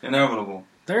 inevitable.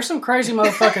 There's some crazy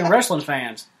motherfucking wrestling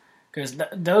fans. Because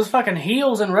those fucking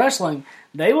heels in wrestling,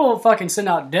 they will fucking send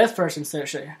out death threats and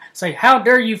say, "How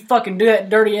dare you fucking do that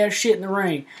dirty ass shit in the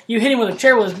ring? You hit him with a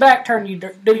chair with his back turned, you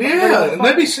dirty Yeah, and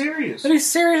they be serious. They'd be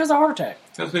serious as a heart attack.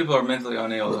 Those people are mentally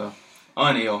unill, though.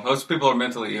 Unill. Those people are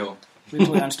mentally ill.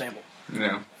 Mentally unstable.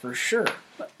 For sure.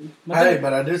 But Hey,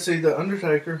 but I did see the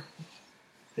Undertaker.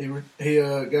 He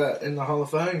got in the Hall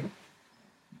of Fame.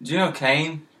 Do you know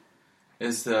Kane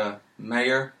is the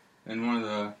mayor in one of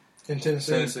the In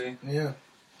Tennessee. Tennessee? Yeah.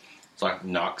 It's like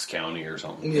Knox County or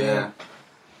something. Yeah.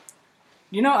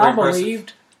 You know, Very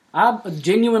impressive. I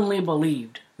genuinely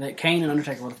believed that Kane and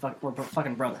Undertaker were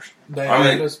fucking brothers. They I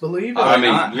mean- made us believe it. I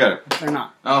mean, not. you got. They're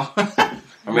not. Oh. I Not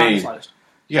the mean, slightest.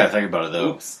 you got to think about it though.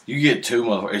 Oops. You get two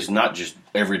motherfuckers. It's not just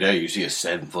every day you see a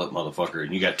 7-foot motherfucker,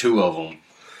 and you got two of them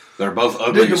that are both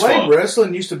ugly Dude, as the way fuck.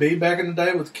 wrestling used to be back in the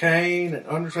day with Kane and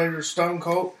Undertaker, Stone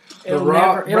Cold, The It'll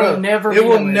Rock, never be it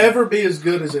will that way. never be as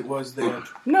good as it was then.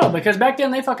 No, because back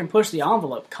then they fucking pushed the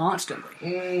envelope constantly.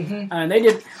 Mm-hmm. And they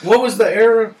did What was the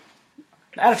era?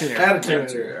 Attitude Era.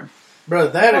 Attitude Era. Bro,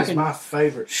 that is Fucking my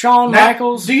favorite. Shawn Now,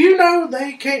 Michaels. do you know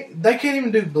they can't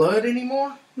even do blood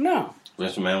anymore? No.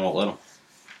 Vince McMahon won't let them.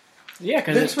 Yeah,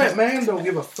 because Vince McMahon don't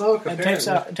give a fuck. it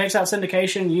Apparently, takes out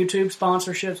syndication, YouTube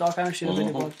sponsorships, all kind of shit. If they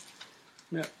do blood.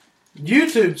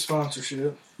 YouTube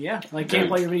sponsorship. Yeah, they can't Dude.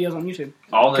 play your videos on YouTube.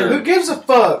 All Who their gives a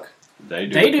fuck? they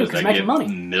do They do, because 'cause they making get money.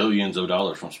 millions of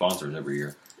dollars from sponsors every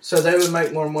year. So they would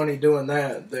make more money doing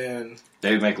that than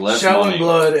They make less showing money.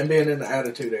 blood and being in the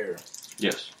Attitude Era.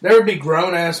 Yes, There would be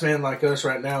grown ass men like us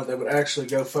right now that would actually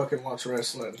go fucking watch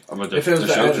wrestling but if it was the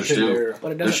the shows are Attitude still Era.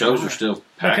 But it the doesn't shows matter. are still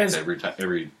packed Because-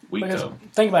 every week Because though.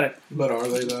 think about it. But are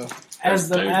they though? As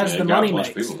the They've got money a bunch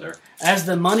of makes, people there. as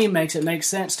the money makes, it makes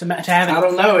sense to have I it.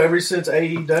 don't know. Ever since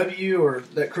AEW or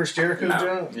that Chris Jericho No.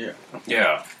 jump, Yeah.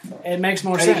 Yeah, It makes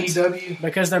more sense AEW,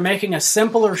 because they're making a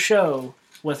simpler show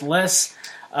with less.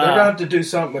 they're gonna have to do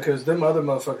something because them other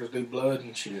motherfuckers do blood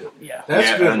and shit. Yeah. That's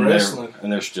yeah, good and wrestling.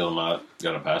 they're still not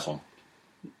gonna pass them.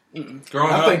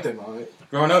 Growing I up, think they might.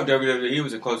 WWE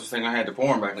was the closest thing I had to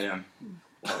porn back then.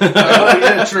 Oh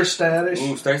yeah, Trish Stratus.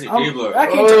 Ooh, Stacey Oh, Keebler. I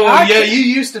can't Oh tell you, yeah, you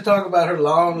used to talk about her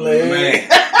long legs. Man.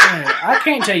 I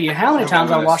can't tell you how many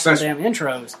times I watched those Special. damn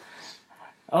intros.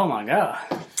 Oh my god!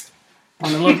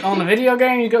 On the video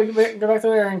game, you go back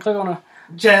there and click on a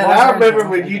Chad, Watch I that remember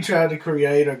intro. when you tried to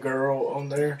create a girl on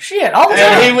there. shit all the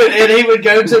And time. he would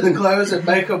go to the clothes and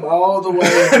make them all the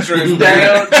way True.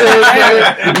 down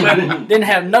to Didn't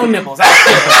have no nipples.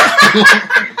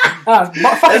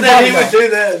 and then he would do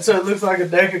that so it looks like a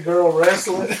naked girl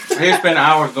wrestling. He'd spend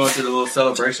hours going through the little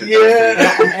celebration.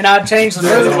 Yeah. And I'd change the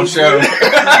That was on move. show.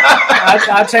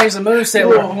 I'd change the moveset.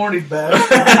 Little horny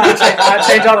bastard. I'd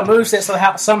change all the movesets so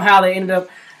somehow they ended up,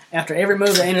 after every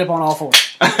move, they ended up on all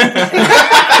fours.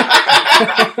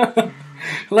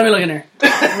 Let me look in there.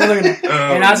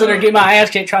 And I was in there getting my ass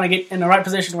kicked trying to get in the right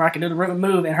position where I could do the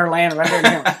move and her land right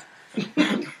there in the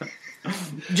camera.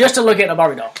 Just to look at a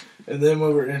Barbie doll. And then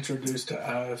we were introduced to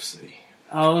IFC.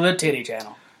 Oh, the titty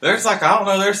channel. There's like, I don't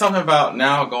know, there's something about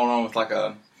now going on with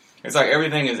it's like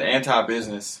everything is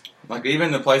anti-business. Like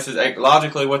even the places,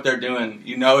 logically what they're doing,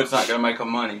 you know it's not going to make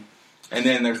them money. And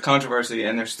then there's controversy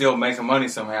and they're still making money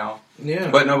somehow.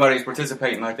 Yeah. But nobody's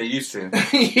participating like they used to.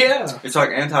 yeah. It's like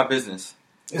anti-business.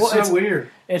 It's weird.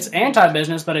 It's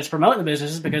anti-business, but it's promoting the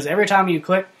businesses because every time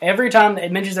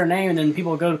it mentions their name and then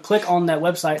people go to click on that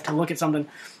website to look at something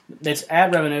that's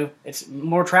ad revenue, it's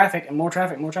more traffic and more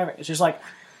traffic and more traffic. It's just like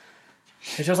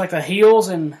the heels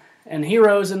and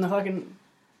heroes in the fucking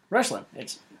wrestling.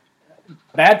 It's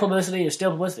bad publicity is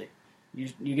still publicity. You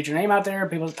get your name out there,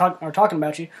 people are talking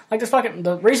about you. Like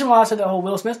the reason why I said that whole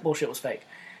Will Smith bullshit was fake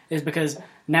is because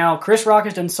now Chris Rock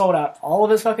has done sold out all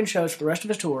of his fucking shows for the rest of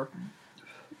his tour.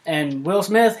 And Will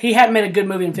Smith, he hadn't made a good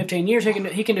movie in 15 years.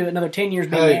 He can do another 10 years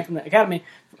being banned from the Academy.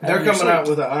 They're coming out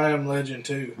with an I Am Legend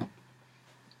too.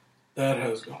 That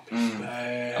hoe's gonna be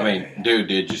bad. I mean, dude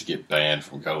did just get banned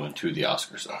from going to the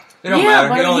Oscars. Though. It don't Yeah, matter.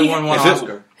 but He only he- won one If it- Oscar.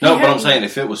 No, He but I'm hadn't- saying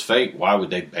if it was fake, why would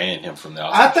they ban him from the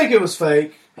Oscars? I think it was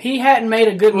fake. He hadn't made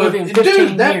a good movie in 15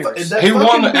 dude, that years. He won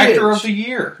fucking the Actor bitch- of the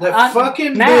Year. That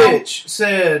fucking now- bitch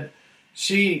said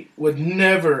she would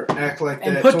never act like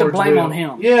And that. put the towards blame Will. on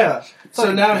him. Yeah. So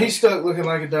Fucking now bitch. he's stuck looking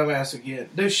like a dumbass again.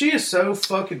 Dude, she is so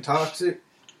fucking toxic.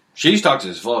 She's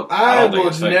toxic as fuck. I I don't think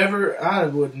would it's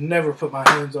fake. would never put my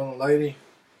hands on a lady.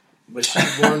 But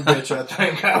she's one bitch I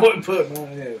think I would put my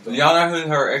hands on. Y'all know who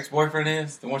her ex-boyfriend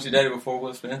is? The one she dated before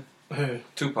Will Smith? Who?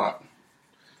 Tupac.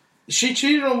 She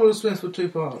cheated on Will Smith with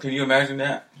Tupac. Can you imagine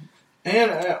that?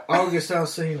 And August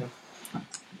Alsina.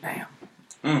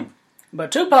 Damn.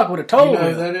 But Tupac would have told You know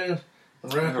who him. that is? A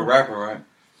Like a rapper. rapper, right?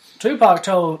 Tupac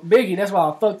told Biggie, that's why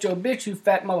I fucked your bitch, you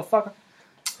fat motherfucker.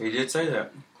 He did say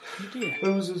that. He did.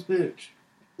 Who was this bitch?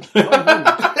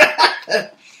 I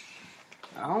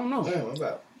don't know. Damn, I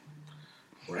about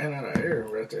ran out of air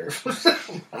right there.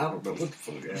 I don't know what the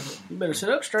fuck happened. You better sit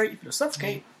up straight. You're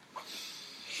suffocate.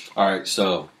 All right,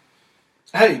 so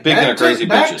Hey, speaking of crazy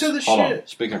back bitches, to the hold shit. on.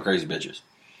 Speaking of crazy bitches,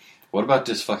 what about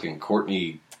this fucking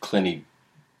Courtney Clinty,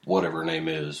 whatever her name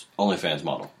is, OnlyFans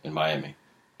model in Miami?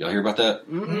 Y'all hear about that?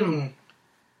 Mm.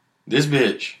 This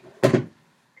bitch. I'll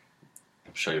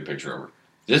show you a picture of her.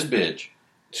 This bitch.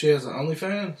 She has an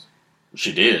OnlyFans?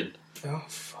 She did. Oh,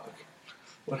 fuck.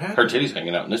 What Her happened? titty's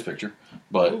hanging out in this picture,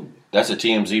 but Ooh. that's a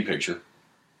TMZ picture.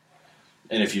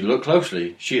 And if you look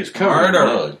closely, she is covered in Murder.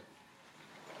 blood.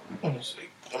 Let me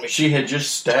see. She had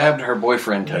just stabbed her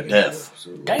boyfriend to death.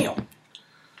 Damn.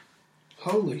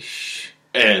 Holy sh!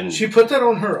 And She put that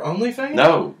on her OnlyFans?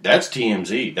 no, that's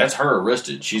TMZ. That's her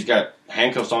arrested. She's got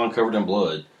handcuffs on, covered in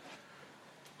blood.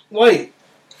 Wait.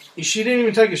 She didn't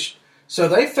even take a... So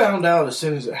they found out as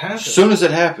soon as it happened. As soon as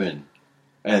it happened.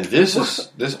 And this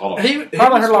is... Hold on. He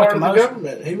Probably was heard a lot of part of the commotion.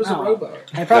 government. He was No. a robot.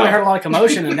 They probably No. heard a lot of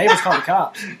commotion and neighbors called the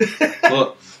cops.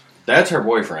 Look, that's her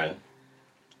boyfriend.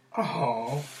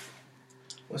 Oh.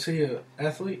 Was he an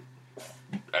athlete?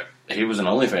 He was an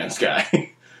OnlyFans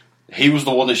guy. He was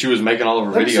the one that she was making all of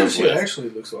her Let me see what videos she with. actually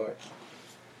looks like.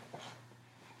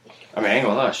 I mean, I ain't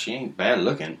gonna lie, she ain't bad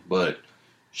looking, but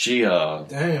she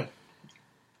Damn.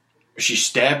 she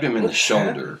stabbed him in the What shoulder.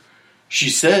 happened? She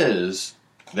says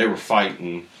they were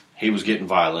fighting, he was getting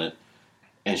violent,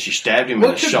 and she stabbed him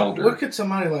in the shoulder. What could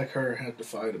somebody like her have to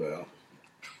fight about?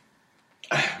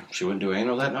 She wouldn't do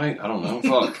anal that night? I don't know.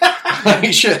 Fuck. I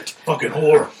mean, shit. Fucking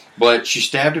whore. But she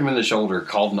stabbed him in the shoulder,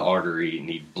 called an artery, and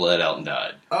he bled out and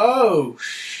died. Oh,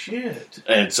 shit.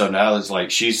 And so now it's like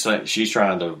she's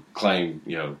trying to claim,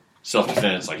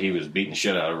 self-defense, like he was beating the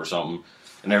shit out of her or something.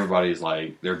 And everybody's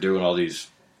like, they're doing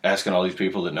asking all these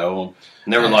people that know him.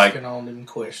 And they were like, Asking all them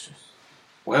questions.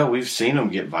 well, we've seen him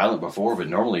get violent before, but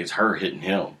normally it's her hitting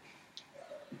him.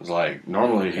 It's like,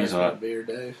 normally he's That's not. my beer,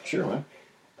 Dave. Sure, man.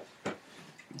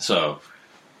 So,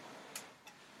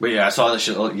 but yeah, I saw that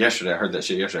shit yesterday. I heard that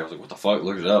shit yesterday. I was like, what the fuck?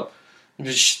 Looked it up. And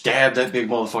just stabbed that big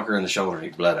motherfucker in the shoulder and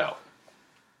he bled out.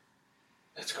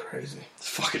 That's crazy. It's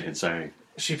fucking insane.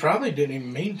 She probably didn't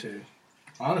even mean to.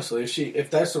 Honestly, if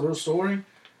that's the real story,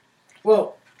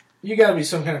 well, you gotta be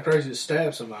some kind of crazy to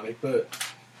stab somebody, but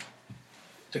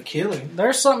to kill him,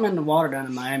 There's something in the water down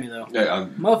in Miami, though. Yeah,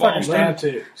 Motherfuckers stab,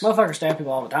 lunatics. motherfuckers stab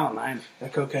people all the time in Miami.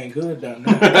 That cocaine good down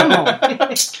there. Come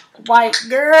on. White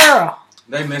girl.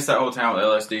 They missed that whole town with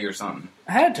LSD or something.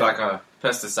 I had It's to. like a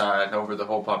pesticide over the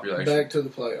whole population. Back to the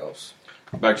playoffs.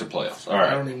 Back to the playoffs. All I right.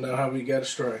 don't even know how we got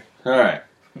astray. All right.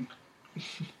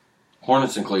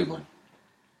 Hornets in Cleveland.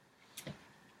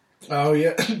 Oh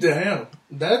yeah, damn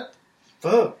that.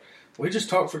 Fuck. We just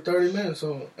talked for 30 minutes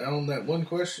on that one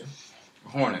question.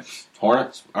 Hornets.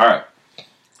 Hornets? All right.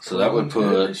 So that would Cleveland's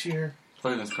good put this year.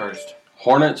 Cleveland's cursed.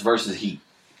 Hornets versus Heat.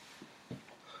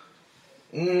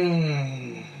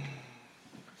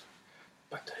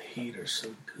 But the Heat are so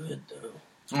good though.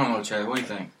 I don't know, Chad. What do you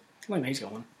think? I think he's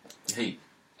going. Heat.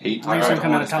 Heat. I think All he's going right, to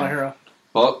come out of Hornets, Tyler man. Hero.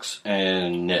 Bucks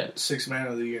and Nets. 6th man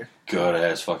of the year. Good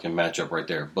ass fucking matchup right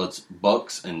there.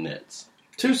 Bucks and Nets.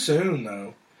 Too soon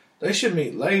though. They should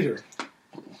meet later.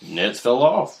 Nets fell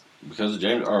off because of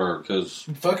James, or because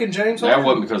Fucking James that Harden.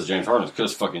 wasn't because of James Harden. It's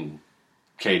because fucking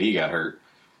KD got hurt.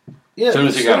 Yeah, as soon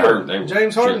as he got sure. hurt, they were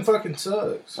James Harden shit. fucking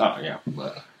sucks. Oh yeah,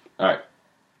 but all right.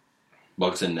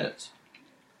 Bucks and Nets.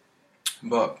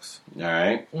 Bucks. All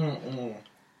right. The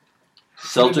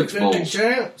Celtics defending Bulls.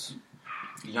 champs.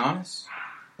 Giannis?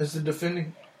 Is the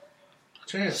defending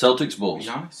champs. Celtics Bulls.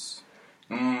 Giannis?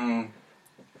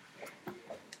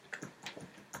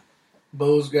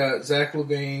 Bulls got Zach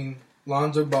LaVine,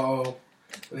 Lonzo Ball.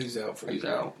 He's out for He's the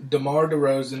year. out. DeMar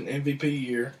DeRozan, MVP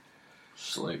year.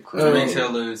 Slate That Oh. means he'll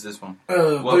lose this one. What?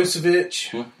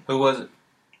 Vucevic. Who was it?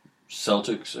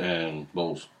 Celtics and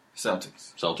Bulls.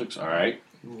 Celtics. Celtics. All right.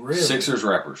 Really? Sixers.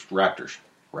 Raptors.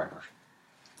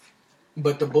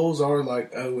 But the Bulls are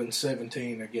like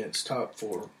 0-17 against top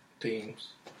 4 teams.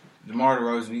 DeMar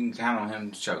DeRozan, you can count on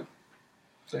him to choke.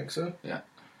 Think so?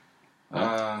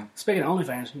 Speaking of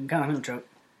OnlyFans, you can count on him to choke.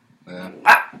 Yeah.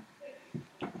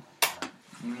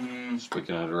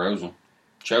 Speaking of DeRozan,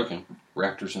 choking.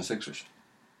 Raptors and Sixers.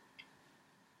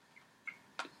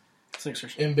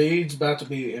 Sixers. Embiid's about to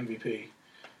be MVP.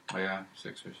 Yeah,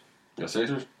 Sixers. The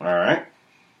Sixers. All right.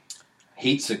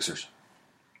 Heat Sixers.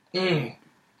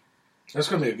 That's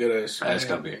going to be a good ass. That's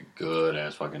gonna be a good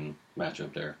ass fucking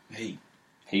matchup there. Heat.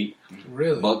 Heat.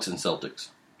 Really? Bucks and Celtics.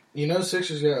 You know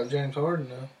Sixers got James Harden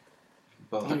now.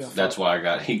 Bucks. That's why I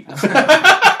got Heat.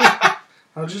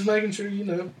 I'm just making sure you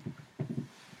know.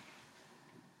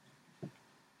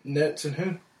 Nets and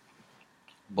who?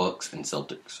 Bucks and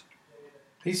Celtics.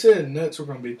 He said Nets were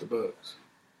going to beat the Bucks.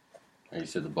 He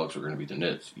said the Bucks were going to beat the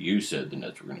Nets. You said the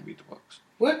Nets were going to beat the Bucks.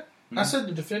 What? I said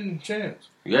the defending champs.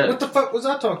 Yeah. What the fuck was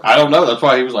I talking about? I don't know. That's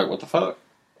why he was like, "What the fuck?"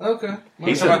 Okay. He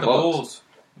We're said talking about the the Bucks. Bulls.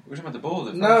 We're talking about the Bulls.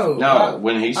 at No. No,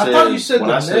 when he said, I thought you said when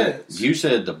the I said, Nets. you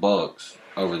said the Bucks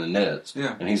over the Nets.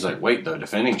 Yeah. And he's like, "Wait, the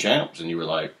defending champs," and you were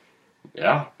like,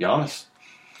 "Yeah, Giannis."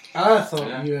 I thought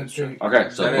Yeah, you had that's true. picked. Okay,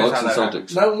 so That is Bucks how and that Celtics.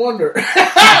 happens. No wonder.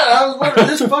 I was wondering,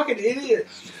 this fucking idiot.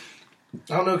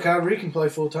 I don't know, Kyrie can play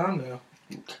full time now.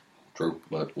 True,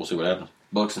 but we'll see what happens.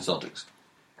 Bucks and Celtics.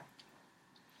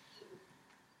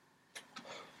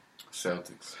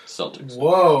 Celtics.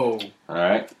 Whoa. All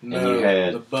right, and No, you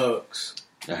had the Bucks.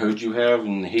 now who'd you have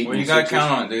in the Heat? Well, and you gotta Sixers?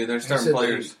 count on it, dude. There's He certain said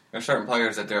players. There's certain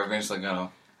players that they're eventually gonna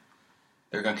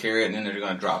carry it and then they're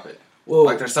gonna drop it. Well,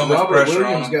 Like, there's so much Robert pressure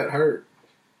Williams on him. got hurt.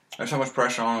 There's so much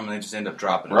pressure on them, and they just end up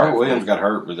dropping it. Robert Williams got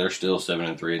hurt, but they're still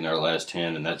 7-3 in their last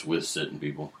 10, and that's with sitting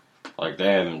people. Like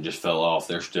they haven't just fell off;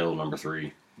 they're still number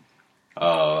 3.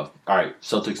 All right,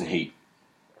 Celtics and Heat.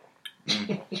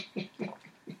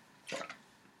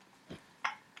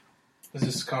 Is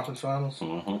this conference finals?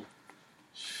 Mm-hmm.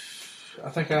 I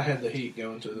think I had the Heat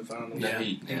going to the finals. The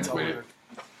Heat. It's Yeah. all over.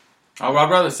 Oh, well, I'd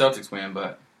rather the Celtics win,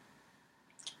 but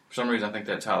for some reason I think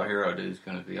that Tyler Hero dude is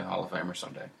going to be a Hall of Famer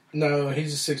someday. No,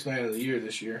 he's the 6th man of the year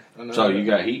this year. I know So that. you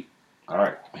got Heat. All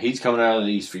right, Heat's coming out of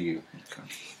the East for you. Okay.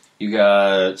 You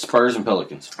got Spurs and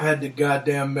Pelicans. I had the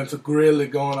goddamn Memphis Grizzly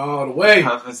going all the way.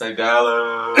 I was going to say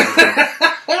Dallas.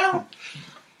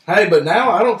 Hey, but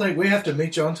now I don't think we have to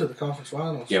meet you onto the conference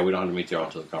finals. Yeah, we don't have to meet y'all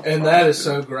until the conference. And finals. that is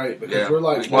so great because Yeah. we're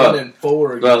like Well, 1-4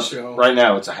 Well, against y'all. right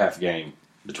now it's a half game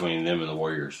between them and the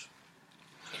Warriors.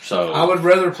 So I would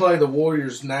rather play the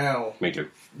Warriors now me too.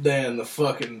 than the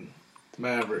fucking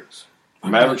Mavericks.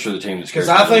 Mavericks are the team that's Because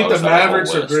scares I me think the most out of whole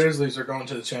Mavericks or West. Grizzlies are going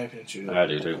to the championship. I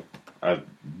do too.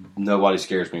 Nobody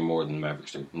scares me more than the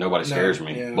Mavericks do. Nobody scares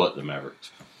me yeah. but the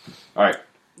Mavericks. All right,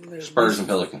 Spurs and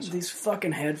Pelicans. These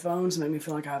fucking headphones make me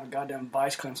feel like I have a goddamn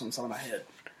vice clamps on the side of my head.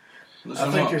 I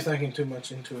think you're thinking too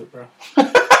much into it, bro.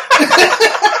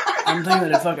 I'm thinking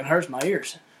that it fucking hurts my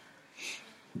ears.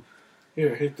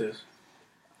 Here, hit this.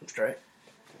 I'm straight.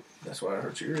 That's why it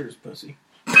hurts your ears, pussy.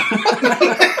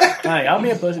 Hey, I'll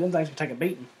be a pussy. Them things can take a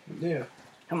beating. Yeah,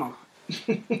 Come on.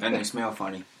 And they smell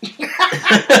funny.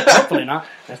 Hopefully not.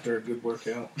 after a good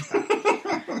workout.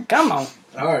 Come on.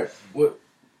 All right, what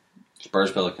Spurs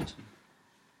Pelicans.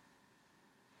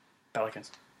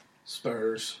 Pelicans.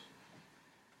 Spurs?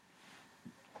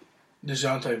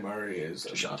 DeJounte Murray is a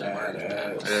DeJounte Murray's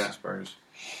badass. Yeah, Spurs.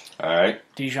 All right,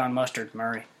 Dijon Mustard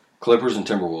Murray. Clippers and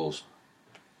Timberwolves.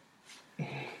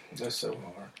 That's so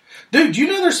hard. Dude, you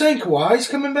know they're saying Kawhi's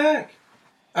coming back?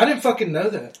 I didn't fucking know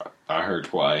that. I heard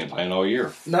Kawhi ain't playing all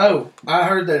year. No, I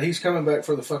heard that he's coming back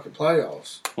for the fucking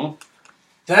playoffs. Hmm.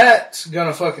 That's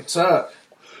gonna fucking suck.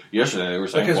 Yesterday they were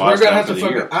saying Because Kawhi's we're gonna done have for to the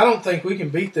fucking. year. I don't think we can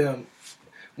beat them.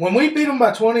 When we beat them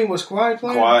by 20, was Kawhi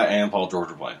playing? Kawhi and Paul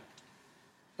George are playing.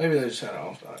 Maybe they just had an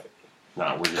off night.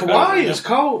 Nah, we're just better Kawhi than is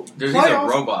them. cold. Dude, he's a Playoff-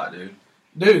 robot, dude.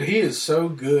 Dude, he is so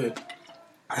good.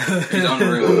 He's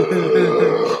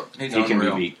unreal. He's He can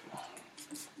unreal. be beat.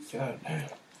 God damn.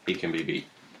 He can be beat.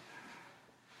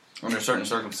 Under certain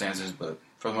circumstances, but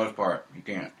for the most part, you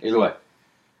can't. Either way,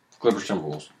 Clippers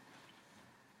Timberwolves.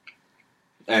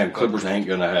 And Clippers ain't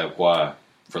gonna have Kawhi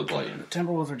for the play-in. The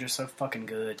Timberwolves are just so fucking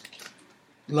good.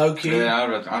 Low key. Yeah,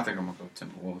 I think I'm going to go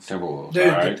Timberwolves. Timberwolves. Dude,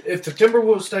 all right. if the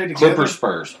Timberwolves stay together, Clippers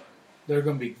Spurs. they're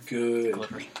going to be good.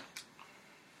 Clippers.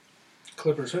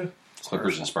 Clippers who?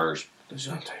 Clippers and Spurs.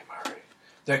 DeJounte Murray.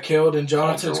 That Keldon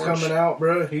Johnson's Paul George. coming out,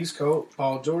 bro. He's cold.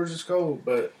 Paul George is cold,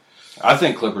 but I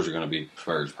think Clippers are going to beat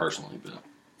Spurs personally, but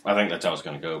I think that's how it's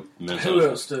going to go. who Minnesota.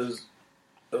 else does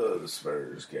the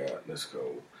Spurs got that's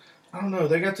cold? I don't know.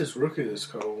 They got this rookie that's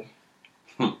cold.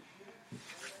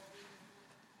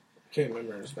 Can't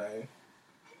remember his name.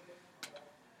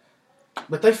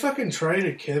 But they fucking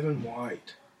traded Kevin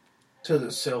White to the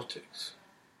Celtics.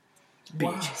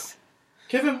 Wow. Bitches.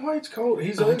 Kevin White's cold.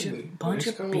 He's Bunch ugly. of- bunch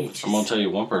He's of cold. bitches. I'm going to tell you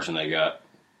one person they got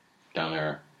down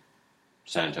there,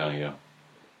 San Antonio.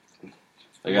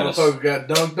 They got Motherfucker got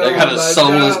dunked on they got a by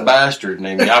soulless John, bastard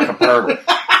named Jakob Pertl.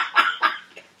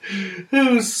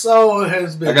 whose soul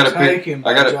has been I got a taken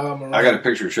by John I Moran. got a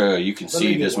picture to show you. You can Let me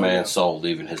see get this one man's out. soul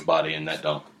leaving his body in that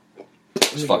dunk. Let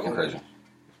It's me fucking get one. crazy.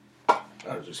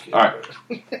 I was just kidding. All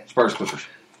right. Spurs Clippers.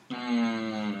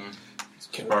 It's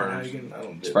Copenhagen. I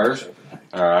don't do Spurs? Copenhagen.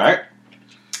 All right.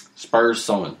 Spurs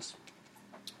Suns.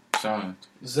 So,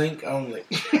 Zinc only.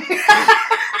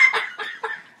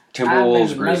 Timberwolves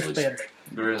I've been most Grizzlies. better.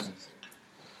 Grizzlies.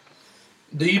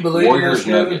 Do you believe Warriors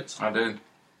in us, Kevin? Nuggets. I do.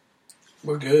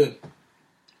 We're good.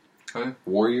 Who?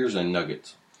 Warriors and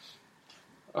Nuggets.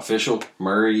 Official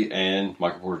Murray and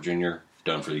Michael Porter Jr.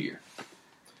 done for the year.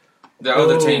 The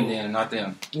other Oh. team, then, not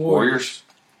them. Warriors.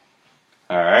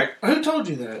 All right. Who told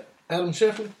you that? Adam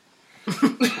Sheffield?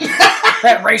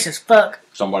 That racist fuck.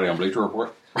 Somebody on Bleacher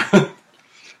Report. I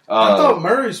thought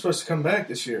Murray's supposed to come back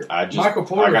this year. I Michael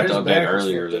Porter, I got his the update back is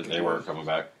earlier fucked that up they again. weren't coming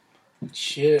back.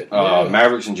 Shit. Yeah.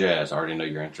 Mavericks and Jazz. I already know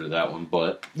your answer to that one,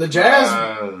 but The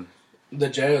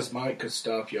Jazz might could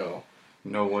stop y'all.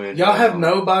 No way. Y'all have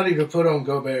nobody to put on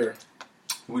Gobert.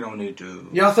 We don't need to.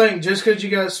 Y'all think just because you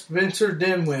got Spencer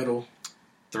Dinwiddie.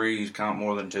 Threes count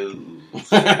more than two.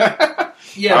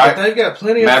 Yeah, All but they've got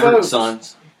plenty of Mavericks, folks.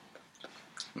 Suns,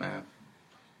 Man.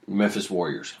 Memphis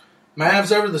Warriors.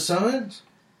 Mavs over the Suns?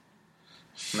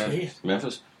 Memphis. Shit.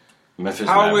 Memphis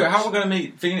How are we Mavericks. going to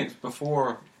meet Phoenix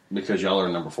before? Because y'all are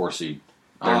number 4 seed.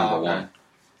 They're number okay.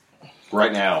 1.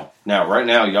 Right now. Right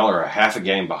now, y'all are a half a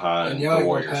game behind And the y'all ain't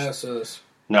Warriors. gonna pass us.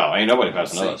 No, ain't nobody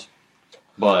passing We'll us.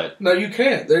 But No, you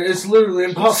can't. It's literally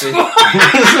impossible.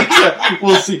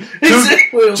 we'll see.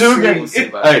 We'll Two see. games.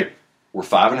 Hey, we're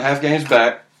 5.5 games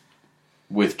back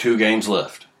with 2 games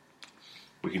left.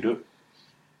 We can do it.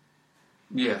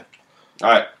 Yeah. All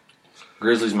right.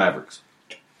 Grizzlies, Mavericks.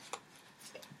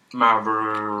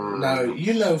 No,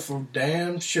 you know for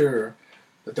damn sure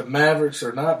that the Mavericks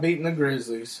are not beating the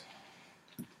Grizzlies.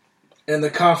 And the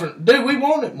conference... Dude, we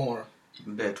want it more.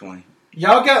 Bet 20.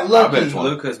 Y'all got I lucky. bet 20.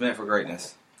 Luka's meant for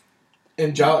greatness.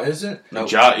 And Ja isn't. No.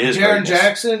 Ja is Jaron greatness.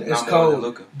 Jackson is Not more cold. than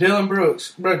Luka. Dylan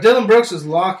Brooks. Bro, Dylan Brooks is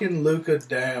locking Luka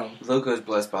down. Luka is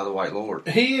blessed by the white Lord.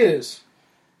 He is.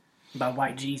 By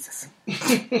white Jesus.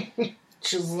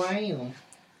 Shazam.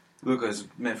 Luka is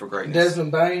meant for greatness.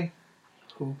 Desmond Bain,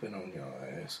 hooping on y'all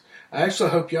ass. I actually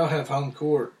hope y'all have home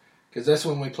court, because that's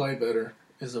when we play better,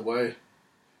 is away.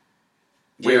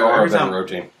 We Yeah, are a every better time- road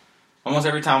team. Almost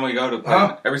every time we go to play,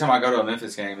 Huh? every time I go to a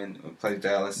Memphis game and play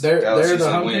Dallas, They're Dallas the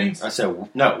usually home wins. I said,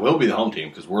 no, we'll be the home team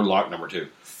because we're locked number 2.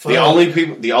 Fuck. The only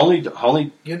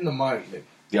Get in the mic, Nick.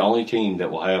 the only team that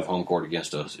will have home court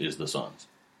against us is the Suns.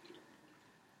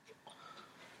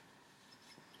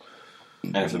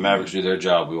 And if the Mavericks do their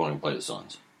job, we won't even play the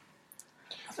Suns.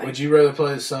 Would you rather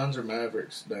play the Suns or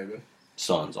Mavericks, David?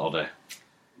 Suns all day.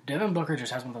 Devin Booker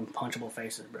just has one of them punchable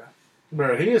faces, bro.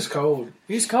 Bro, he is cold.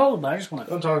 He's cold, but I just want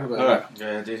to. Don't talk about All right. it.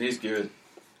 Yeah, dude, he's good.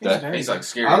 That- He's like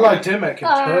scary. I liked him at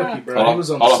Kentucky, bro. Hold He on,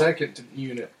 was on hold the on. second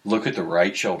unit. Look at the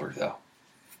right shoulder, though.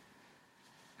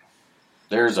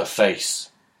 There's a face.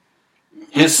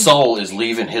 His soul is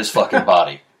leaving his fucking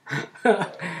body.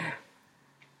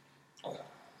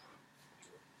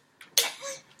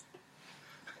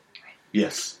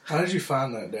 Yes. How did you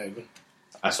find that, David?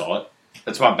 I saw it.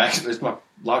 It's my back. It's my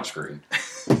lock screen.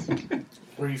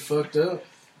 Were you fucked up?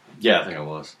 Yeah, I think I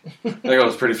was. I think I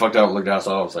was pretty fucked up. Looked down,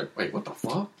 saw it. I was like, wait, what the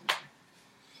fuck?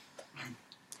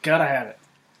 Gotta have it.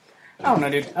 I don't know,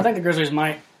 dude. I think the Grizzlies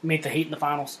might meet the Heat in the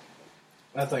finals.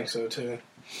 I think so, too.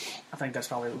 I think that's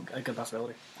probably a good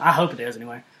possibility. I hope it is,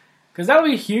 anyway. Because that would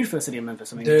be huge for the city of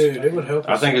Memphis. I mean, Dude, just it would help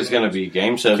I us think so it's going to much. be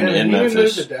Game 7 Kevin, in you didn't move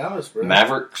Memphis. to Dallas, bro.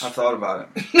 Mavericks I thought about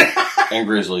it. and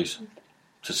Grizzlies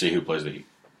to see who plays the Heat.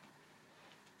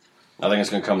 I think it's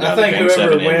going to come I down to think Game whoever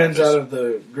 7 in wins Memphis. out of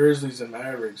the Grizzlies and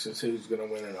Mavericks is who's going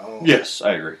to win it all. Yes,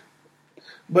 I agree.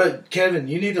 But, Kevin,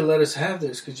 you need to let us have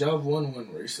this because y'all have won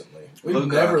one recently. We've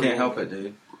Luka, never I can't won help it, one.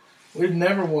 dude. We've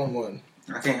never won one.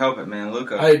 I can't help it, man.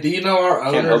 Luka. Hey, do you know our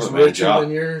Can't owner help is it, man. richer Ja.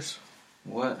 than yours?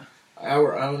 What?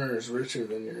 Our owner is richer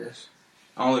than yours.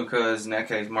 Only because in that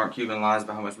case, Mark Cuban lies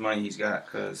about how much money he's got.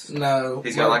 Because No.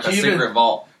 he's got Mark like a Cuban- secret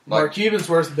vault. Mark Like, Cuban's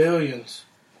worth billions.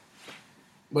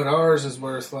 But ours is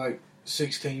worth like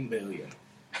 16 billion.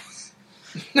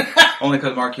 only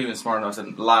because Mark Cuban's smart enough to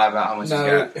lie about how much he's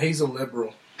No, got. he's a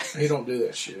liberal. He don't do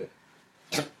that shit.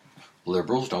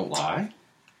 Liberals don't lie.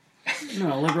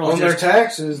 No, liberals On their just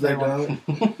taxes, they they don't.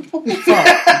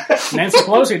 fuck. Nancy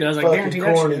Pelosi does. I Fucking guarantee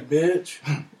that corny shit.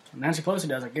 bitch. Nancy Pelosi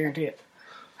does. I guarantee it.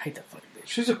 I hate that fucking bitch.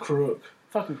 She's a crook.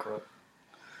 Fucking crook.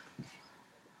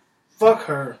 Fuck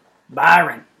her.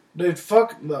 Byron. Dude,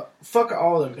 fuck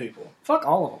all them people. Fuck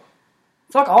all of them.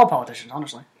 Fuck all politicians,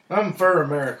 honestly. I'm for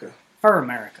America. For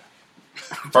America.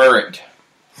 Fur it.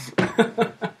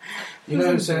 You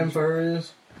know who Sam Furr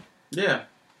is? Yeah.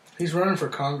 He's running for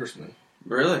congressman.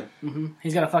 Really?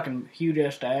 He's got a fucking huge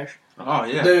ass stash. Oh,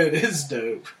 yeah. Dude, it's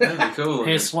dope. That'd be cool.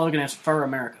 His slogan is For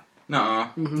America. Nuh-uh.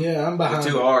 Yeah, I'm behind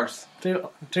With 2 it. R's.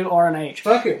 Two R and H.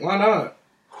 Fuck it, why not?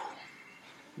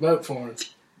 Vote for him.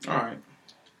 All right.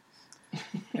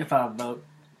 If I vote.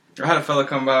 I had a fella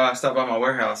come by, stop by my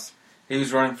warehouse. He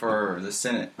was running for the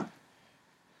Senate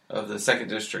of the 2nd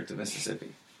District of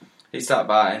Mississippi. He stopped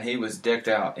by and he was decked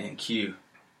out in Q.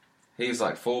 He was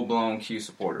like full-blown Q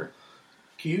supporter.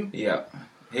 Q? Yeah.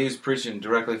 He was preaching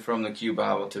directly from the Q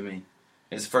Bible to me.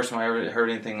 It's the first time I ever heard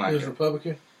anything He like was it.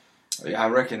 Republican? Yeah, I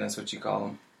reckon that's what you call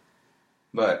him.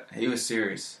 But he was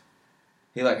serious.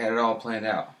 He like had it all planned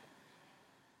out.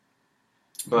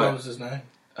 What But was his name?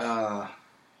 uh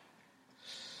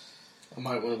I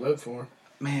might want to vote for him.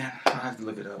 Man, I have to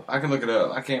look it up. I can look it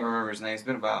up. I can't remember his name. It's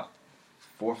been about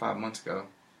 4 or 5 months ago.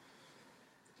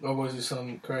 Or was he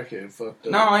some crackhead fucked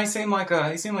up? No, he seemed like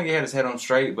he had his head on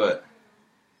straight, but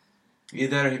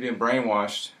either that or he'd been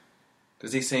brainwashed.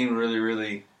 Because he seemed really,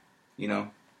 really,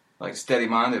 like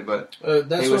steady-minded, but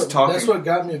that's he was talking. That's what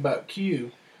got me about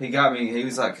Q. He got me. He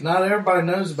was like, Not everybody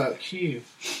knows about Q.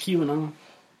 QAnon.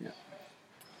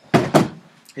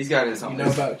 he's got his You own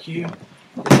know about Q?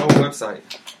 his own website.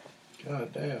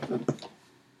 God damn.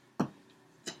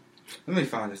 Let me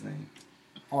find his name.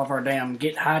 All of our damn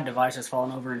get hide devices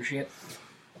falling over and shit.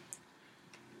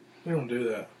 We don't do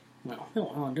that. Well, we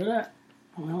don't want to do that.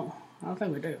 Well, I don't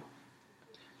think we do.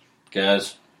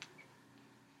 Guys,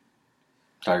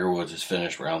 Tiger Woods has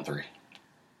finished round 3.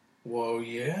 Whoa,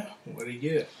 yeah? What'd he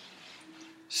get?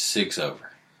 6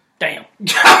 over. Damn.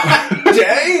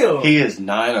 Damn! He is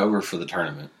 9 over for the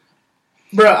tournament.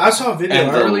 Bro, I saw a video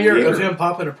And the earlier of leader- him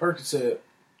popping a Percocet.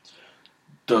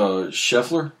 The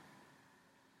Scheffler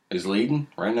is leading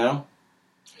right now.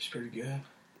 He's pretty good.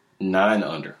 9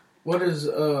 under. What is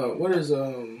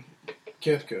Koepka?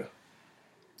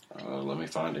 Let me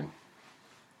find him.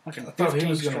 Fucking I thought he 15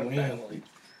 was gonna stroke win. back.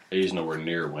 He's nowhere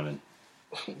near winning.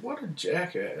 What a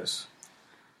jackass.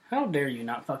 How dare you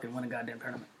not fucking win a goddamn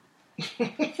tournament?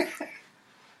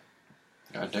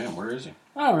 God damn, where is he?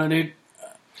 I don't know, dude.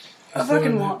 I He's fucking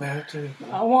doing that want. bad too.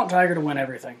 I want Tiger to win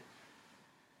everything.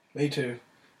 Me too.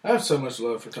 I have so much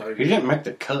love for Tiger. He didn't make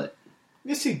the cut.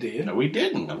 Yes, he did. No, he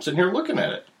didn't. I'm sitting here looking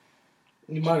at it.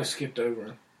 You might have skipped over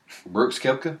him. Brooks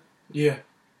Koepka, Yeah.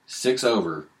 6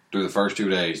 over through the first 2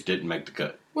 days, didn't make the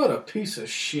cut. What a piece of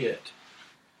shit.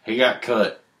 He got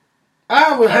cut.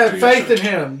 I would have After faith in yesterday.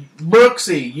 him.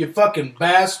 Brooksy, you fucking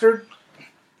bastard.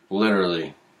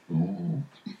 Literally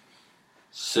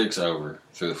 6 over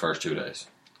through the first 2 days.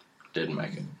 Didn't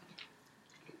make it.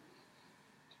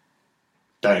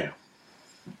 Damn.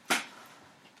 I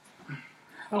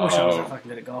wish I was Oh. that fucking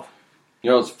good at golf.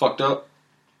 You know what's fucked up?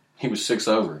 He was 6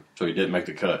 over, so he didn't make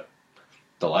the cut.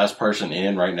 The last person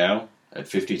in right now at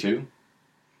 52,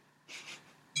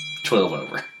 12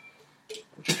 over.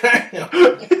 Damn.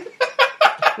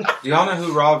 Do y'all know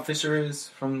who Rob Fisher is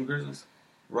from the Grizzlies?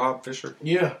 Rob Fisher.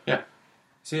 Yeah.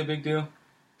 Is he a big deal?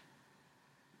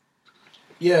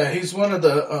 Yeah, he's one of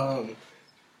the,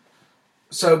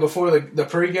 so before the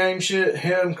pregame shit,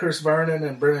 him, Chris Vernon,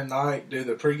 and Brennan Knight do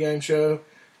the pregame show.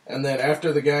 And then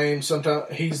after the game,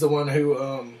 sometimes he's the one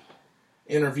who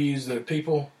interviews the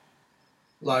people.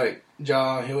 Like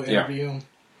John, he'll interview him.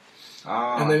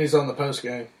 And then he's on the post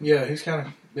game. Yeah, he's kind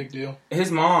of big deal.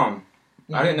 His mom.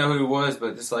 I didn't know who he was,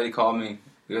 but this lady called me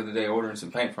the other day ordering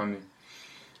some paint from me,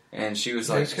 and she was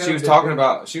like, He's she was talking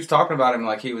about him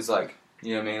like he was like,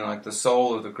 you know what I mean, like the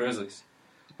soul of the Grizzlies.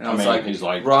 And I was like, he's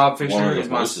like Rob one Fisher of the is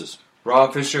my voices.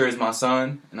 Rob Fisher is my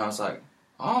son, and I was like,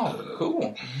 oh,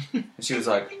 cool. And she was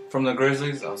like, from the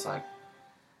Grizzlies. I was like,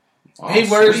 oh, He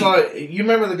wears sweet. like, you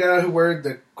remember the guy who wore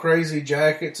the crazy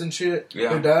jackets and shit? Yeah.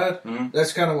 Who died? Mhm.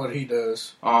 That's kind of what he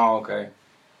does. Oh, okay.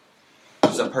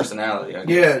 Just a personality, I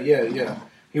guess. Yeah.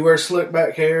 He wears slick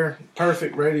back hair,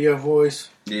 perfect radio voice,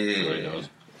 Really Yeah. does.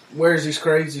 wears these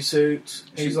crazy suits.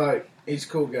 He's She- he's a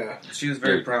cool guy. She was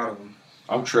very proud of him.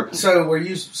 I'm tripping. So were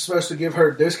you supposed to give her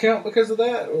a discount because of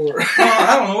that? Or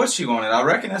I don't know what she wanted. I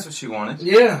reckon that's what she wanted.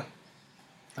 Yeah.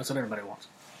 That's what everybody wants.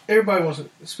 Everybody wants to,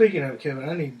 speaking of it, Kevin,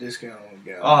 I need a discount on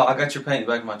the guy. Oh, I got your paint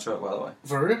back in my truck, by the way.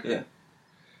 For real? Yeah.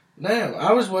 Damn,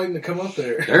 I was waiting to come up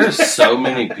there. There's so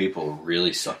many people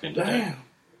really sucking today. Damn.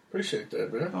 Appreciate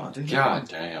that, bro. Oh, dude. God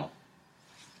damn.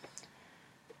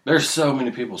 There's so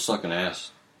many people sucking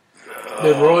ass.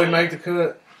 Did Roy make the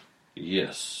cut?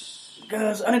 Yes.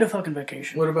 Guys, I need a fucking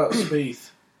vacation. What about Spieth?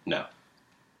 No.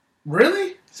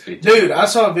 Really? Speak. Dude, I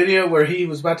saw a video where he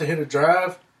was about to hit a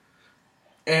drive,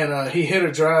 and he hit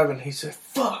a drive, and he said,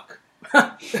 fuck.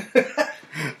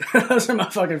 Those are my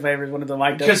fucking favorites. One of the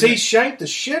mic Because he shanked the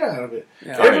shit out of it.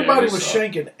 Yeah. Everybody yeah, was they suck.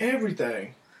 shanking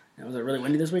everything. Was it really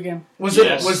windy this weekend? Was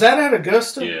Yes. it? Was that at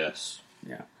Augusta? Yes.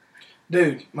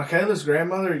 Dude, Michaela's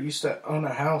grandmother used to own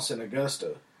a house in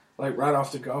Augusta, like right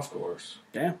off the golf course.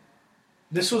 Damn.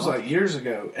 This was like years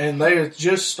ago, and they had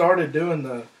just started doing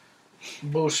the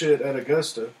bullshit at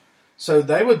Augusta. So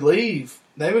they would leave.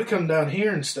 They would come down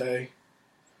here and stay,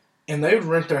 and they would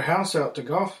rent their house out to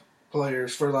golf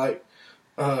players for like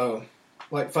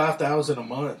 $5,000 a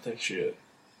month and shit.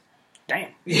 Damn.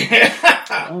 Yeah,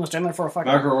 I'm gonna stand there for a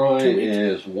fucking McElroy 2 weeks.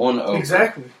 is 1 over.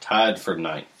 exactly. Tied for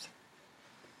 9th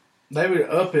They would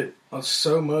up it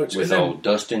so much. with And then old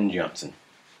Dustin Johnson.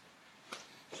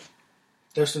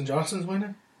 Dustin Johnson's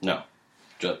winning. No.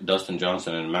 Dustin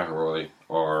Johnson and McElroy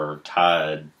are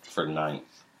tied for 9th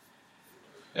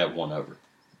at 1 over.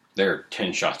 They're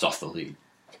 10 shots off the lead.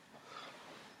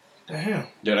 Damn.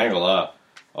 Dude, I ain't gonna lie.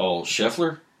 Oh,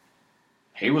 Scheffler,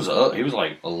 he was up. He was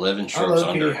like 11 strokes I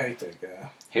under. hate that guy.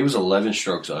 He was 11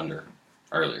 strokes under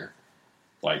earlier.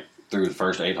 Like, through the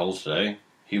first 8 holes today,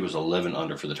 he was 11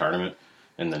 under for the tournament,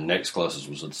 and the next closest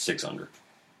was at 6 under.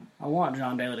 I want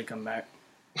John Daly to come back.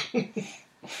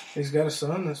 He's got a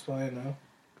son that's playing now.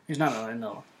 He's not on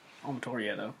the tour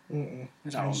yet, though. Mm-mm.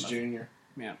 He's not on He's the junior.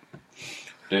 Yeah.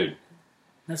 Dude,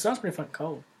 That sounds pretty fucking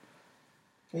cold.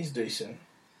 He's decent.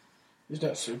 He's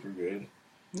not super good.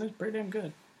 That's pretty damn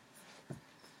good.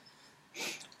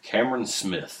 Cameron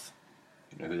Smith.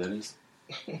 You know who that is?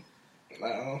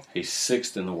 No. He's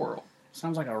 6th in the world.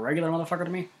 Sounds like a regular motherfucker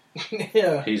to me.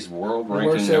 Yeah. He's world He works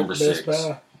ranking at number Best 6.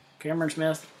 Buy. Cameron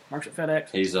Smith works at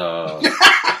FedEx.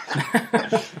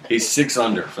 He's 6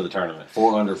 under for the tournament,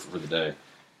 4 under for the day.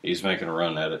 He's making a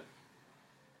run at it.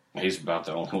 He's about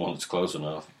the only one that's close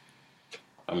enough.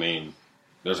 I mean,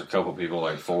 there's a couple people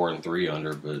like 4 and 3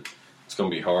 under, but it's going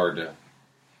to be hard to,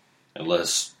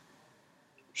 unless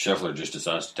Scheffler just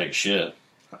decides to take shit.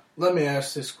 Let me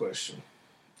ask this question.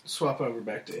 Swap over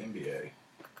back to NBA.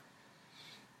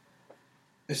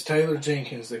 Is Taylor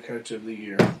Jenkins the coach of the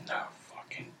year? No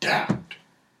fucking doubt.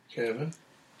 Kevin?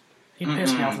 He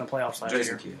pissed me off in the playoffs last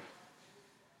Jason year. Kidd.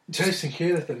 Jason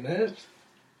Kidd at the Nets?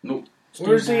 Nope.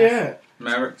 Where's he at?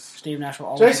 Mavericks. Steve Nash will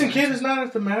always Jason be Kidd my is not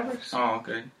at the Mavericks? Oh,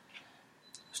 okay.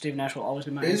 Steve Nash will always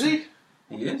be my Is answer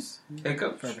he? He is. Head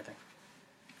coach. for everything.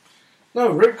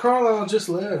 No, Rick Carlisle just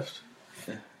left.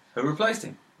 Who replaced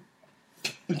him?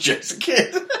 Jason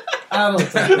Kidd. I don't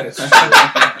think that's true.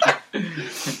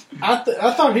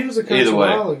 I thought he was a coach Either a way.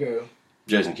 while ago.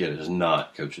 Jason Kidd is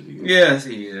not coach of the year. Yes,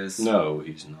 he is. No,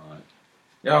 he's not.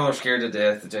 Y'all are scared to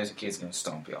death that Jason Kidd's going to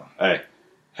stomp y'all. Hey,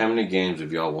 how many games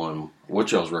have y'all won?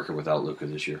 What's y'all's record without Luka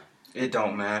this year? It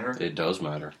don't matter. It does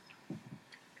matter.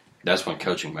 That's when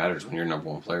coaching matters, when your number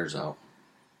one player's out.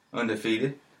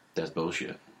 Undefeated. That's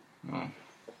bullshit. Oh.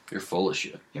 You're full of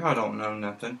shit. Y'all don't know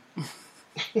nothing.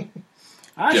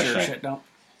 I Just sure saying. shit don't.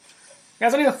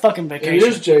 Guys, I need a fucking It vacation.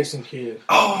 is Jason Kidd.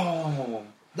 Oh.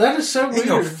 That is so In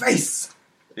your weird. face.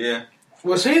 Yeah.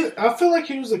 Was he? I feel like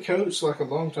he was the coach like a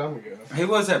long time ago. He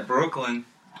was at Brooklyn,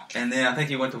 and then I think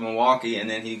he went to Milwaukee, and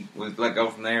then he was let go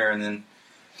from there, and then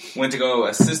went to go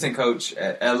assistant coach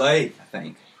at L.A., I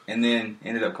think, and then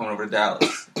ended up coming over to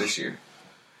Dallas this year.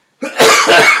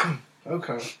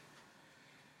 Okay.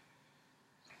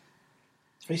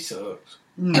 He sucks.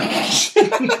 No.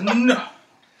 No.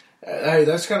 Hey,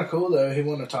 that's kind of cool though. He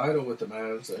won a title with the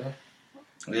Mavs there.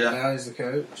 Yeah. Now he's the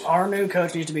coach. Our new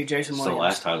coach needs to be Jason It's the Williams.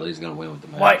 last title he's going to win with the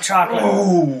Mavs. White chocolate.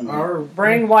 Oh. Our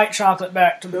Bring white chocolate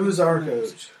back to Who is our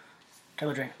coach?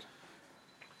 Taylor Jenkins.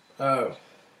 Oh,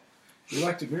 you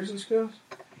like the Grizzlies, guys?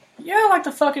 Yeah, I like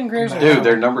the fucking Grizzlies. Dude,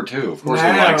 they're number 2. Of course he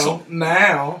likes them.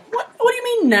 Now, What do you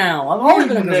mean now? I've always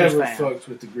been a Grizzlies never fan. fucked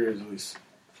with the Grizzlies.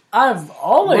 I've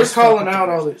always. We're calling fucked with out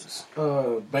the all Grizzlies.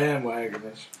 these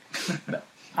bandwagoners.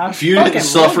 If you didn't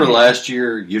suffer last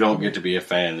year, you don't get to be a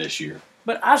fan this year.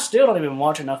 But I still don't even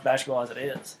watch enough basketball as it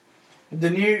is.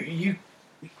 Then you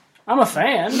I'm a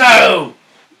fan. no.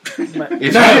 But If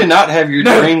you did not have your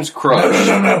dreams crushed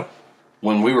No.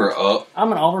 when we were up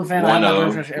I'm an Auburn fan. I have my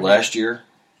dreams crushed 1-0 every last year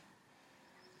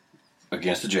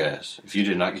against the Jazz, if you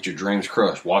did not get your dreams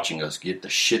crushed watching us get the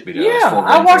shit beat out of us Yeah, 4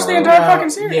 I games watched in a the row, entire fucking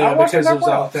series. Yeah, I watched because the it was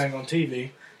the entire only playoffs. thing on TV.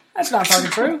 That's not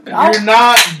fucking true. You're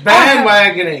not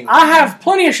bandwagoning. I have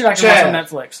plenty of shit I can Chad. watch on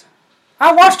Netflix.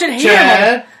 I watched it here.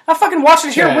 Chad. I fucking watched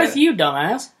it here Chad. with you,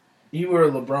 dumbass. You were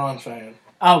a LeBron fan.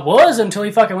 I was until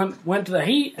he fucking went to the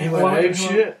Heat. He went ape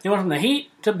shit? He went from the Heat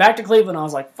back to Cleveland. I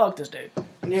was like, fuck this dude.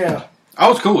 Yeah. I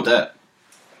was cool with that.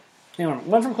 He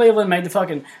went from Cleveland, made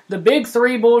the big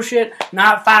 3 bullshit,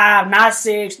 not 5, not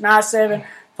 6, not 7,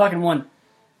 fucking 1.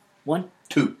 1,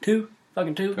 2. 2,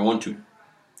 fucking 2. And 1-2.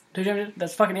 2 championships.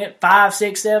 That's fucking it. 5,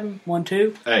 6, 7, 1,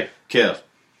 2. Hey, Kev,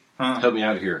 Huh? help me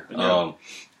out here. Yeah.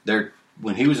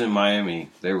 When he was in Miami,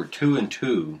 they were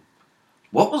 2-2.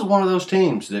 What was one of those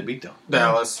teams that beat them?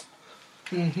 Dallas.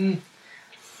 Mm-hmm.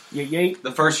 Yeah.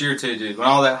 The first year, too, dude. When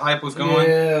all that hype was going,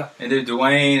 Yeah. and dude,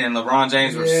 Dwayne and LeBron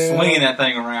James were Yeah. swinging that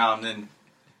thing around, and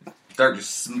Dirk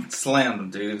just slammed them,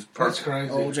 dude. It was That's perfect.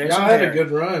 crazy. Oh, Jason Y'all had a Terry.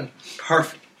 good run.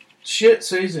 Perfect. Shit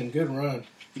season, good run.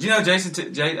 Did you know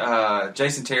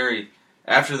Jason Terry,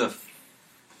 after the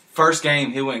first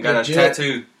game, he went and got Legit. a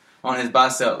tattoo on his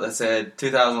bicep that said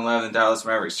 2011 Dallas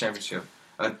Mavericks Championship.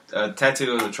 A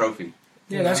tattoo of the trophy.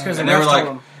 Yeah, that's because And the they were refs like,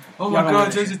 told him. oh my Y'all don't God,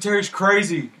 understand. Jason Terry's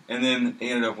crazy. And then he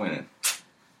ended up winning.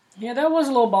 Yeah, that was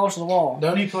a little balls to the wall.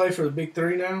 Don't he play for the Big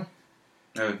Three now?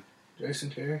 No. Jason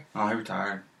Terry? Oh, he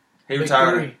retired. He Big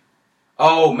retired. Three.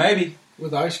 Oh, maybe.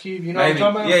 with Ice Cube. You know Maybe. what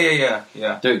I'm talking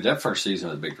Yeah. Dude, that first season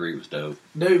of the Big Three was dope.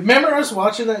 about? Dude, remember us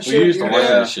watching that We shit? used to watch Yeah.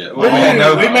 that shit. We had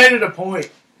no- We made it a point.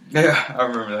 Yeah, I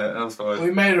remember that. That was fun.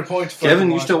 We made it a point to Kevin, fucking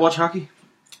you watch still it. watch hockey?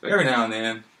 Every now and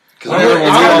then. Because we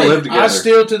all lived together. I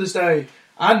still, to this day,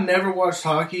 I never watched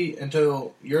hockey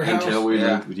until your house. Until we Yeah.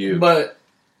 lived with you. But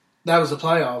that was the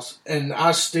playoffs, and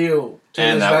I still, to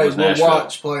And that was this day, will Nashville.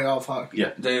 watch playoff hockey.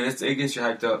 Yeah. Dude, it gets you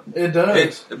hyped up. It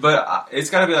does. But it's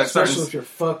got to be like Especially something. if you're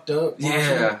fucked up. watching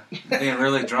Yeah, being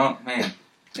really drunk, man.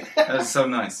 That is so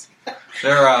nice.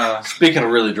 They're Speaking of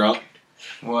really drunk,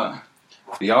 what?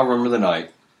 do y'all remember the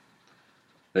night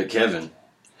that Kevin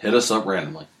hit us up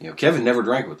randomly? You know, Kevin never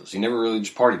drank with us. He never really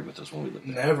just partied with us when we lived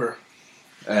it. there. Never.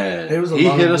 And It was a he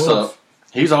lone hit us wolf. up.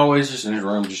 He's always just in his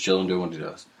room, just chilling, doing what he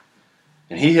does.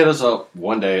 And he hit us up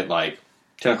one day at like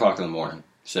 10 o'clock in the morning.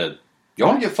 Said, "You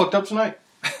want to get fucked up tonight?"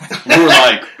 We were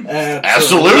like,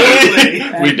 "Absolutely.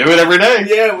 We do it every day."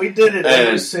 Yeah, we did it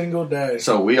every And single day.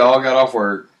 So we all got off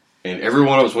work, and every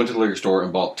one of us went to the liquor store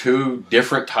and bought 2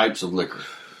 different types of liquor.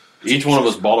 Each one of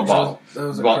us bought a bottle. That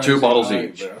was a Bought 2 crazy bottles night,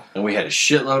 each. bro. And we had a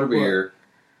shitload of beer.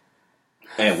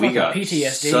 And we Fucking got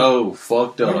PTSD. so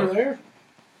fucked You were up. there?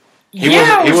 He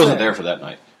I was wasn't there for that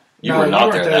night. You No, were you not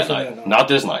weren't there there that for night. that night. Not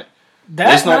this night.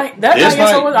 That This night, night- this yes, night,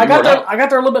 I you got were there. out. I got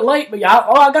there a little bit late, but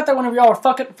I got there whenever y'all were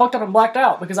fucked up and blacked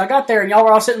out because I got there and y'all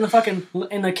were all sitting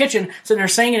in the kitchen, sitting there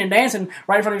singing and dancing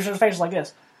right in front of each other's faces like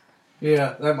this.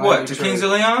 Yeah, that might What, be to true. Kings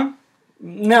of Leon?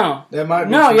 No, That might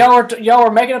be no, true. y'all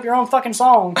were making up your own fucking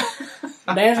song,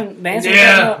 dancing.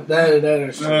 Yeah, that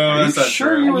is true. that's not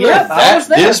Sure true. you were Yep, there. I was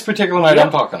there. This particular night Yep.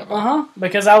 I'm talking about. Uh huh.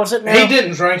 Because I was sitting there. He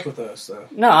didn't drink with us, though.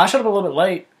 No, I showed up a little bit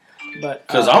late, but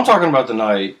Because I'm talking about the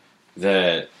night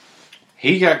that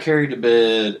he got carried to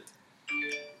bed,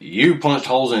 you punched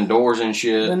holes in doors and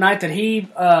shit. the night that he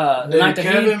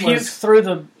Kevin puked was- through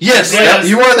the Yes, Yes.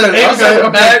 you were there. He was Okay, at the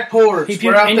okay. back porch. He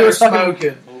We're puked out into there his fucking-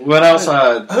 smoking. Went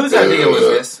outside. Whose idea was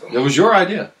this? It was your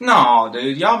idea. No,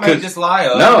 dude. Y'all made this lie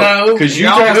up. No, because you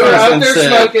y'all texted We were us out and there said,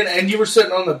 smoking, and you were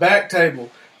sitting on the back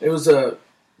table. It was a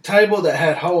table that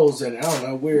had holes in it. I don't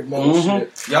know, weird metal Mhm.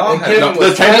 shit. Y'all And had Kevin the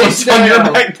was table face is on your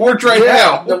down. back porch right Yeah,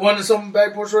 now. the one that's on the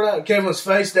back porch right now. Kevin was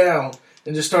face down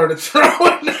and just started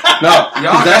throwing. No,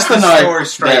 Y'all that's the got night story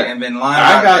straight that and been lying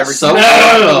I about got every so single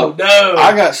fucked No, up. no.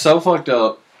 I got so fucked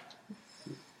up.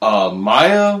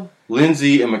 Maya,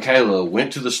 Lindsay, and Michaela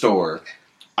went to the store.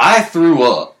 I threw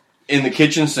up in the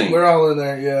kitchen sink. We're all in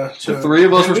there, yeah. The 3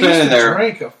 of us were We used standing to there.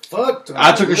 Drink a fuck ton I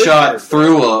of took a liquor, shot, bro.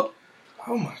 threw up.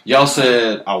 Oh my! Y'all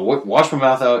said, I washed my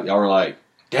mouth out. Y'all were like,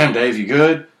 "Damn, Dave, you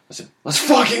good?" I said, "Let's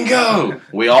fucking go."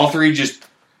 We all 3 just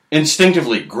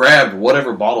instinctively grabbed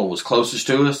whatever bottle was closest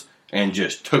to us and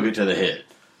just took it to the head.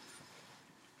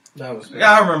 That was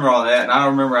Yeah, I remember all that, and I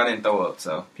remember I didn't throw up.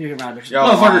 So puking around bitches.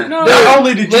 y'all Motherfucker, lying. No. not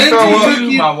only did you Lindsay throw took up, You,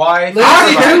 you- my wife. Lindsay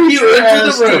I took took you your into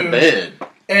ass the to room. bed.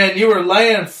 and you were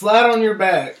laying flat on your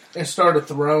back and started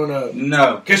throwing up.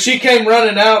 No. Because she came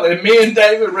running out, and me and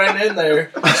David ran in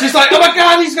there. She's like, "Oh my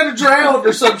god, he's gonna drown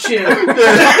or some shit."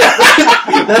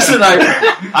 That's the night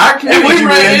I And carried we you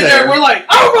ran in there. there. We're like,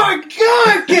 "Oh my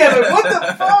god, Kevin, what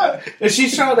the fuck?" And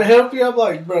she's trying to help you. I'm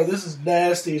like, "Bro, this is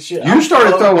nasty as shit." You I'm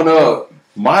started fucked throwing up.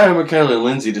 Maya, Michaela, and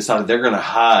Lindsay decided they're going to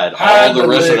hide Hide all the the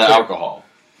rest of the liquor. alcohol.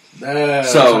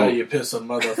 That's So- how you piss a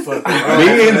motherfucker.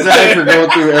 Me and Zach are going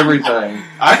through everything.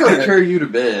 I go to carry you to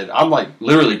bed. I'm like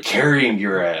literally carrying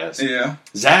your ass. Yeah.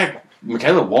 Zach,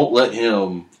 Michaela won't let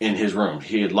him in his room.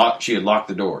 She had locked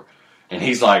the door, and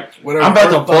he's like, Whatever "I'm about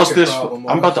her to bust fucking this. problem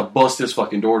I'm was. about to bust this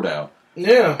fucking door down."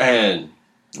 Yeah. And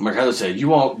Michaela said, "You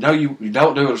won't. No, you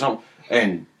don't do it or something."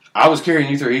 And I was carrying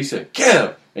you through. He said,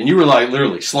 "Kev," and you were like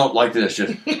literally slumped like this,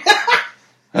 just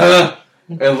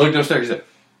and looked upstairs. He said,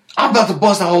 "I'm about to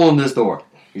bust a hole in this door."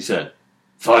 He said,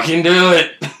 "Fucking do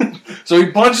it." So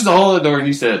he punches the hole in the door, and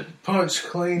you said, Punch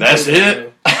clean. "That's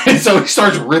it." And so he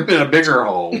starts ripping a bigger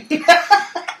hole.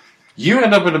 You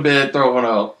end up in the bed throwing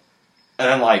up, and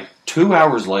then like 2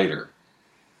 hours later,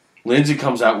 Lindsay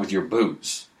comes out with your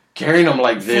boots, carrying them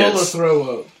like Full of this.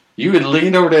 throw up. You had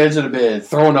leaned over the edge of the bed,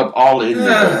 throwing up all in your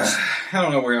boots. I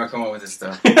don't know where y'all come up with this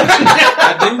stuff.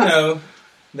 I do know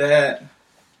that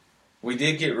we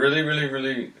did get really, really,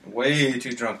 really way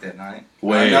too drunk that night.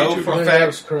 Way I know too for a Man, fact that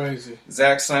was crazy.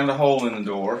 Zach slammed a hole in the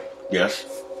door, Yes.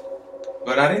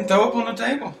 but I didn't throw up on the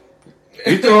table.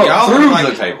 You threw up Y'all through like-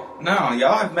 the table. No,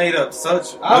 y'all have made up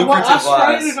such I lucrative sprayed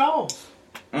lies. it off.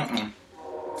 Mm-mm.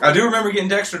 I do remember getting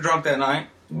Dexter drunk that night.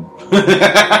 Was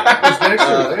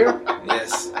Dexter there?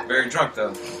 Yes, very drunk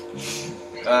though.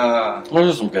 Those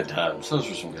were some good times. Those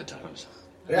were some good times.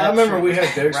 Yeah, I remember we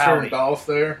had Dexter Rowdy. and Dolph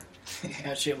there.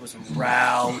 That shit was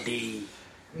rowdy.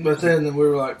 But then we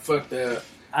were like, fuck that.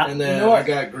 And then you know I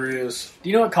got Grizz. Do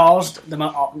you know what caused the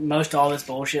most of all this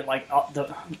bullshit? Like,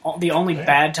 the only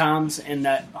bad times in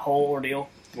that whole ordeal?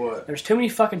 What? There's too many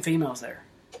fucking females there.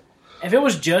 If it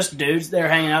was just dudes there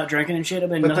hanging out, drinking and shit, it'd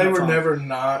been But nothing they were fun. never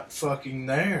not fucking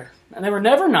there. And they were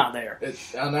never not there.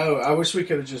 I know. I wish we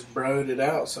could have just broed it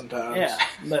out sometimes. Yeah,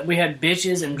 but we had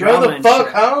bitches and drama. Go the and fuck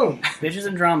shit. home. Bitches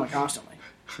and drama constantly.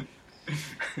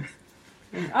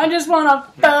 I just want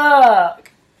to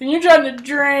fuck. And you're trying to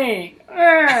drink.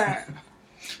 That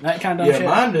kind of dumb Yeah, shit.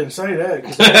 mine didn't say that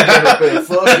because I ended up in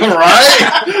fucking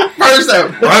Right? First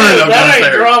that running up that ain't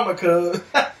downstairs. drama,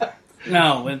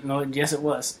 cuz. No, yes it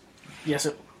was. Yes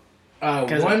it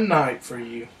One night for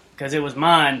you. because it was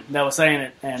mine that was saying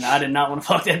it, and I did not want to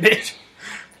fuck that bitch.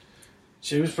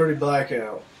 She was pretty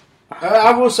blackout.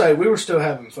 I will say, we were still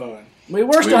having fun. We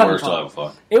were still having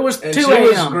fun. It was And 2 she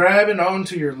was a.m. grabbing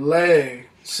onto your leg,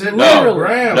 sitting No, on the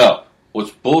ground. No.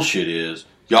 What's bullshit is,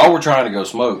 y'all were trying to go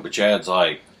smoke, but Chad's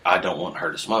like, I don't want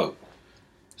her to smoke.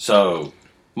 So,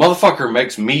 motherfucker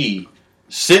makes me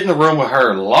sit in the room with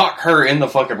her, lock her in the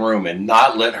fucking room, and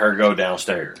not let her go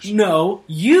downstairs. No,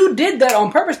 you did that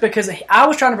on purpose because I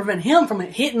was trying to prevent him from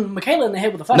hitting Michaela in the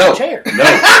head with a fucking chair.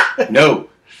 No.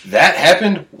 That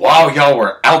happened while y'all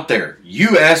were out there.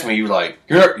 You asked me, you were like,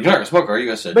 you're not gonna smoke, are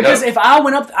you? I said, because no. if I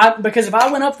went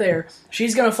up there,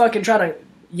 she's gonna fucking try to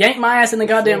yank my ass in the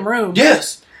goddamn room.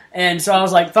 Yes. And so I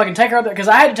was like, fucking take her up there because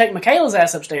I had to take Michaela's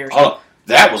ass upstairs. Oh,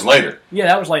 that was later. Yeah,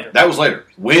 that was later.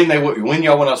 When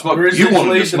y'all went out smoking, Grizzlies you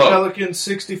wanted lead to the smoke. Pelicans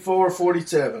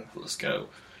 64-47. Let's go.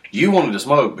 You wanted to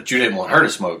smoke, but you didn't want her to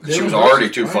smoke because she was Yeah, already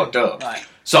too right. fucked up. Right.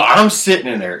 So I'm sitting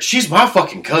in there. She's my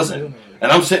fucking cousin.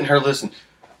 And I'm sitting here listening.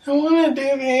 I want to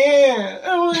do that.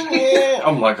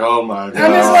 I'm like, oh my God. I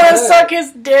just want to suck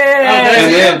his dick.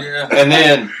 And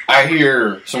then I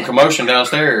hear some commotion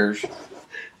downstairs.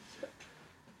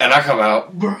 And I come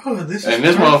out. Bro, this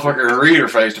Motherfucker read her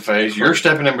face to face. You're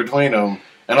stepping in between them.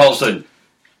 And all of a sudden,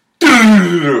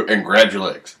 and grab your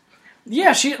legs.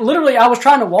 Yeah, she literally, I was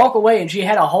trying to walk away and she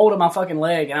had a hold of my fucking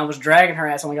leg and I was dragging her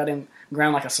ass on the goddamn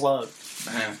ground like a slug.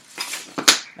 Man,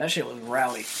 That shit was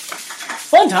rowdy.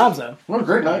 Fun times though. What a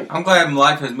great night. I'm glad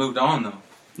life has moved on, though.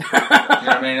 You know what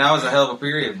I mean? That was a hell of a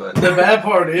period, but The bad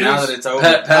part is, now that it's over,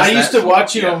 I used to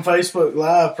watch you yeah. on Facebook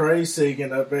Live praise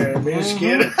singing up there in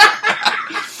Michigan.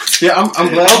 Yeah,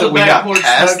 I'm glad that we got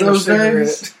past those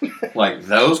cigarettes. days. Like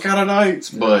those kind of nights,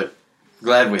 but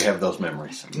glad we have those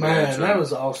memories. Man, that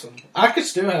was awesome. I could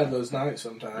still have those nights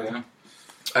sometime. Yeah.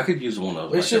 I could use one of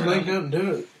those. We like should every link now up and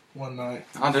do it one night.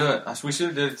 I'll do it. We should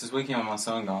have did it this weekend with my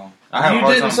son gone. I have a You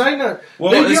hard didn't time. say nothing.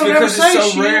 Well, Dude, you it's don't because ever it's say so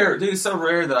shit. rare. Dude, it's so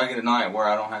rare that I get a night where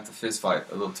I don't have to fist fight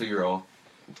a little 2-year-old.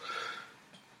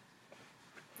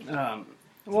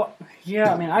 Well,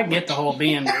 yeah, I mean, I get the whole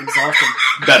being exhausted.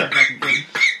 Better.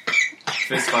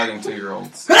 Fist fighting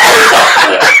 2-year-olds.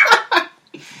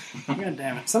 God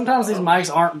damn it. Sometimes these mics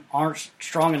aren't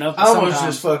strong enough. I was sometimes.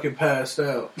 just fucking passed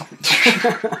out.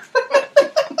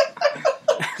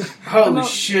 Holy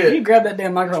shit. You grabbed that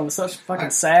damn microphone with such fucking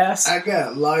sass. I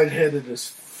got lightheaded as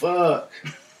fuck.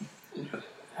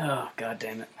 Oh, god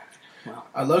damn it.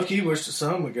 I low-key wish the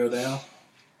sun would go down.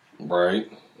 Right.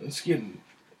 It's getting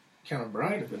kind of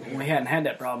bright up in here. We hadn't had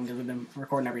that problem because we've been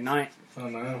recording every night. I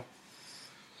know.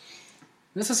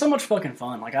 This is so much fucking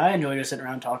fun. Like, I enjoy just sitting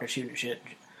around talking, shooting shit.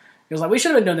 It was like, we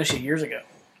should have been doing this shit years ago.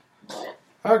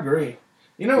 I agree.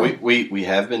 You know, We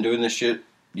have been doing this shit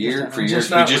for years. We Just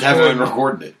just not haven't been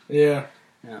recording recording it.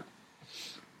 yeah.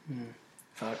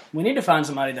 Fuck. We need to find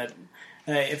somebody that,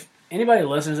 if anybody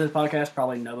listens to this podcast,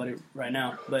 probably nobody right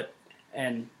now,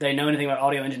 and they know anything about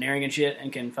audio engineering and shit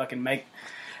and can fucking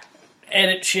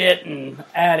edit shit and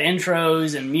add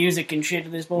intros and music and shit to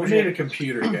this We bullshit. need a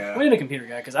computer guy. We need a computer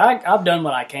guy because I've done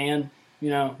what I can,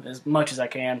 as much as I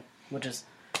can, which is,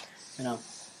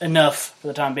 enough for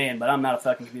the time being. But I'm not a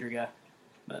fucking computer guy.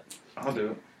 But I'll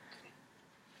do it.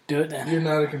 do it then. You're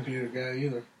not a computer guy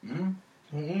either. Mm-hmm.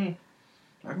 Mm-mm.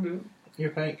 I can do it.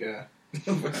 You're a paint guy. I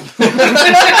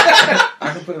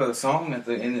can put a song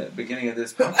in the beginning of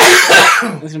this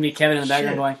podcast. There's gonna be Kevin in the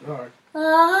background going, Sorry.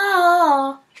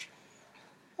 "Ah."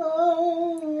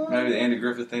 Maybe the Andy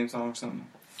Griffith theme song or something.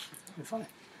 It'd be funny.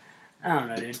 I don't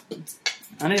know, dude.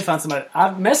 I need to find somebody.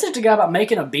 I've messaged a guy about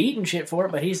making a beat and shit for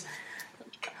it, but he's.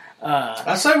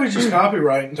 I say we just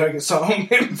copyright and take a song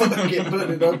and fucking put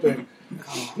it up there.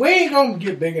 We ain't gonna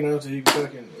get big enough to even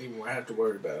fucking even have to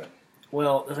worry about it.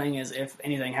 Well, the thing is, if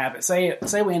anything happens, say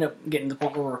we end up getting to the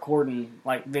point where we're recording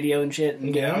like video and shit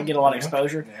and get a lot of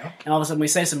exposure, and all of a sudden we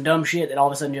say some dumb shit that all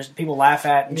of a sudden just people laugh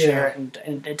at and share it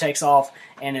and it takes off,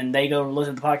 and then they go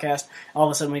listen to the podcast. All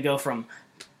of a sudden we go from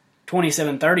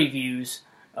 27, 30 views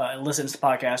listens to the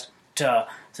podcast to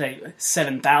say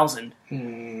 7,000.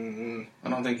 I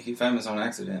don't think he famous on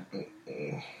accident.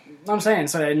 I'm saying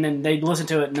so, and then they listen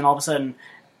to it, and then all of a sudden,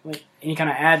 like, any kind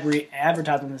of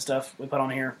advertisement and stuff we put on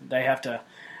here, they have to.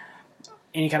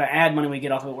 Any kind of ad money we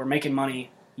get off of it, we're making money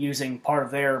using part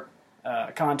of their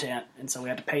content, and so we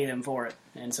have to pay them for it,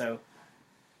 and so.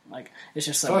 Like, it's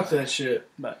just fuck that shit.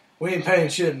 But we ain't paying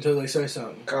shit until they say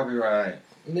something. Copyright.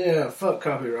 Yeah, fuck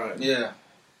copyright. Yeah.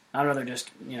 I'd rather just,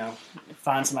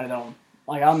 find somebody that'll...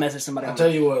 Like, I'll message somebody. I'll tell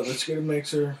you what, let's get a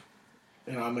mixer,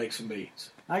 and I'll make some beats.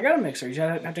 I got a mixer. You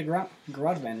just have to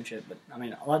GarageBand and shit. But, I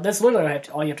mean, that's literally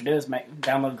all you have to do is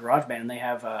download GarageBand, and they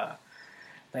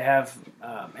have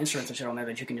instruments and shit on there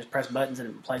that you can just press buttons and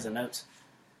it plays the notes.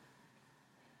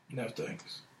 No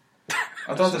thanks.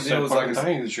 I thought the deal was like...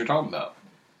 thing that you're talking about.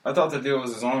 I thought the deal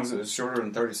was as long as it was shorter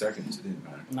than 30 seconds, it didn't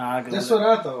matter. No, I go That's with what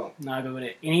I thought. No, I go with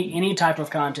it. Any type of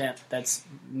content that's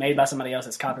made by somebody else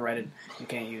that's copyrighted, you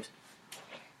can't use.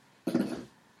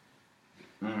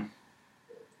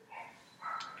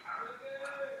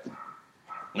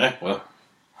 Yeah, well.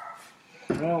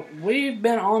 Well, we've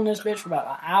been on this bitch for about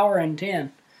an hour and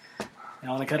 10. You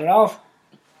want to cut it off?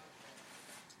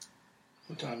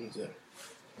 What time is it?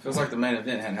 Feels like the main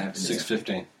event hadn't happened yet.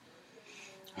 6:15.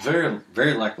 Very,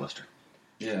 very lackluster.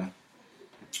 Yeah.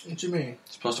 What you mean?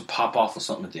 It's supposed to pop off with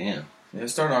something at the end. Yeah,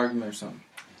 start an argument or something.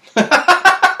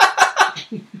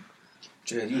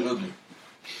 Jed, you ugly.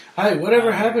 Hey,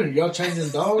 whatever happened? Y'all changing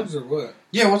dogs or what?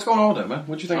 Yeah, what's going on with that, man?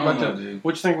 What you think I about don't that? know, dude.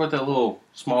 What you think about that little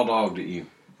small dog that you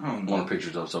I don't know. wanted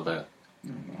pictures of so bad?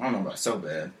 I don't know about so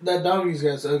bad. That doggy's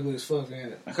got ugly as fuck,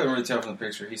 ain't it? I couldn't really tell from the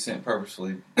picture. He sent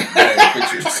purposefully bad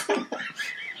pictures.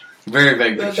 Very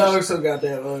vague That pictures. dog's so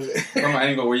goddamn ugly. From an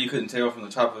angle where you couldn't tell from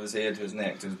the top of his head to his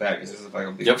neck to his back. It's just like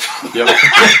a big... Yep.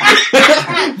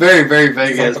 Very, very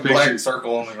vague It's ass like a black pictures.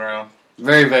 circle on the ground.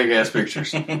 Very vague ass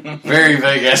pictures. Very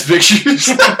vague ass pictures.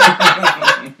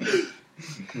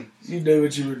 You knew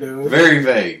what you were doing. Very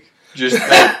vague. Just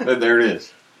there it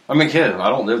is. I mean, kid, I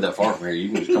don't live that far from here. You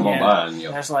can just come on by and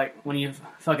That's like when you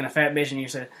fucking a fat bitch and you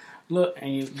say, look,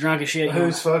 and you drunk as shit.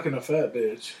 Who's fucking a fat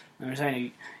bitch? I'm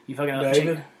saying you fucking up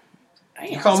David? chick. You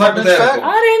Damn. call my bitch fat?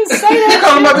 I didn't say that. You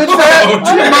calling my bitch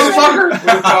fat?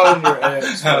 We're calling your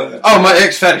ex. Oh, my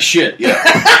ex fat as shit. Yeah.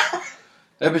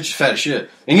 That bitch is fat as shit.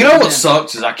 And you know what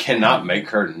sucks is I cannot make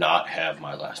her not have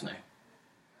my last name.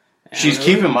 She's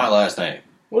keeping my last name.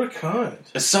 What a cunt.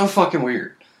 It's so fucking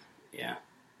weird. Yeah.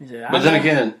 But then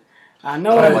again, I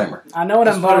know I what don't blame her. I know what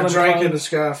Let's I'm put a bought drink them in the clothes.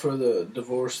 sky for the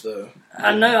divorce, though.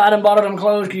 I know I done bought them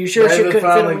clothes because you sure shit David couldn't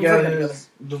fit them finally when you got fucking his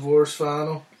divorce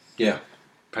final. yeah,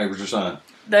 papers are signed.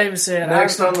 David said,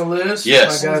 Next on the list,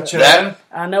 Yes. I got That- Chad.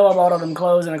 I know I bought all them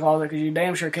clothes in the closet because you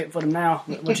damn sure couldn't put them now,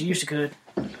 which you used to could.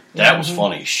 That was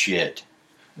funny as shit.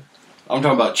 I'm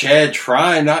talking about Chad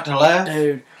trying not to laugh.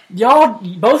 Dude,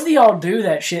 both of y'all do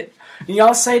that shit. And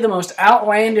y'all say the most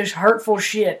outlandish, hurtful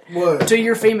shit What? to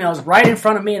your females right in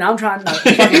front of me, and I'm trying to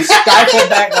fucking stifle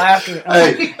back laughter.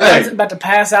 I'm about to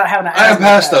pass out having an I am asthma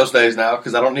past attack. those days now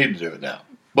because I don't need to do it now.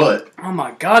 But Oh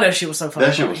my god, that shit was so funny.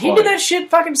 That shit was He funny. did that shit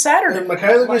fucking Saturday. If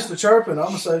Michaela gets to chirping, I'm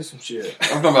going to say some shit.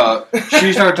 I'm talking about,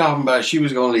 she started talking about she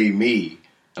was going to leave me.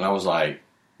 And I was like,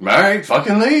 all right,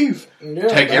 fucking leave. Yeah,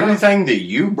 Take man. everything that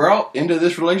you brought into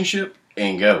this relationship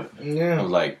and go. I Yeah. was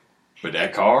like, but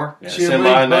that car, that's She'll in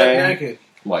leave my butt name. naked.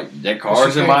 Like, that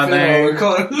car's She in can't my fit all her name.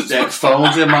 clothes. That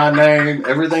phone's in my name.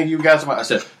 Everything you got. I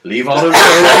said, leave all those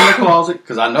clothes in the closet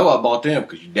because I know I bought them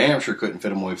because you damn sure couldn't fit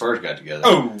them when we first got together.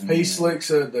 Oh. He slick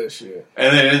said that shit.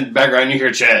 And then in the background you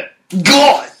hear Chad,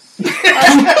 God!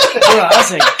 I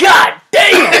said, God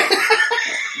damn!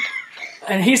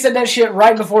 And he said that shit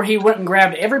right before he went and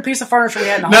grabbed every piece of furniture we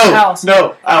had in the whole house.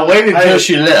 No, I waited until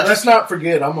she left. Let's not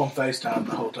forget, I'm on FaceTime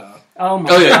the whole time. Oh my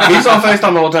Oh yeah, he's on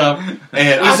FaceTime the whole time.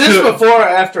 And Was I this took- before or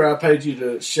after I paid you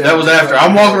to shut That was the after. fuck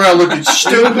I'm up? walking around looking You look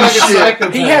stupid like a shit.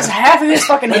 psychopath. He has half of his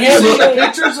fucking Have you head. seen the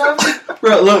pictures of it?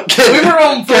 Bro, look, We Kevin, were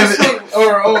on Kevin, Facebook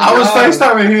or on I was Live.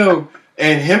 FaceTiming him,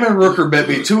 and him and Rooker bet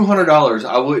me $200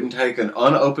 I wouldn't take an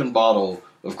unopened bottle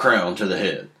of Crown to the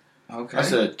head. Okay. I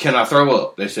said, "Can I throw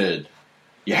up?" They said,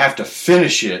 "You have to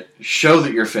finish it, show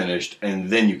that you're finished, and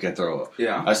then you can throw up."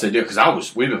 Yeah. I said, "Yeah,"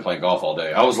 because we've been playing golf all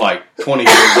day. I was like 20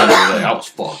 years into the day. I was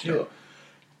fucked Shit. up.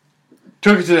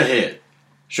 Took it to the head.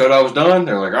 Showed I was done.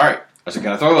 They were like, "All right." I said,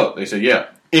 "Can I throw up?" They said, "Yeah."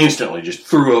 Instantly, just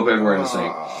threw up everywhere in the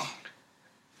sink.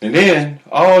 And then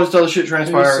all this other shit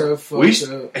transpired. so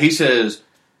fucked up. He says,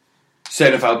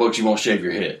 $75 you won't shave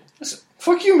your head. I said,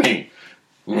 "Fuck you mean?"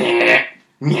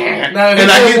 And I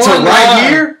he get said to one right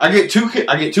line. here. I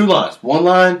get two lines. One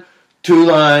line, two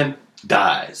line,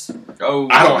 dies. Oh,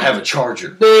 I don't have a charger.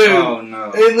 Dude, Oh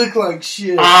no. it looked like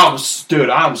shit. I'm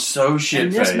so shit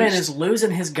And faced. this man is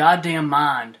losing his goddamn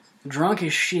mind, drunk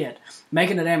as shit,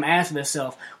 making a damn ass of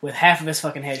himself with half of his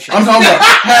fucking head shaved. I'm talking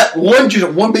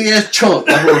about one big ass chunk,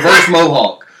 like a reverse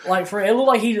mohawk. Like, it looked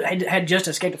like he had just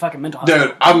escaped a fucking mental hospital.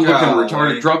 Dude, I'm looking Golly.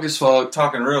 retarded, drunk as fuck.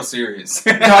 Talking real serious.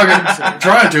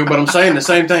 Trying to, but I'm saying the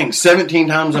same thing 17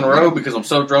 times in a row because I'm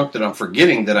so drunk that I'm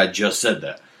forgetting that I just said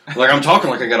that. Like, I'm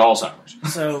talking like I got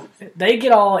Alzheimer's. So they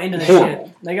get all into the Horrible.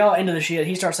 shit. They get all into the shit.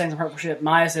 He starts saying some hurtful shit.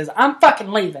 Maya says, "I'm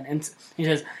fucking leaving," and he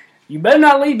says, "You better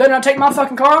not leave. Better not take my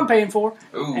fucking car. I'm paying for."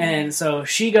 Ooh. And so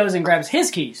she goes and grabs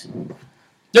his keys.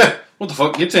 Yeah, what the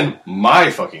fuck? Gets in my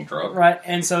fucking truck. Right,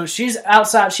 and so she's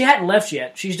outside. She hadn't left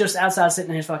yet. She's just outside sitting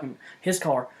in his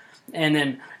car. And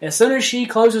then as soon as she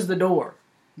closes the door,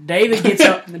 David gets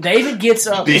up.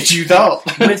 Bitch, you thought.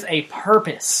 with a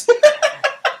purpose.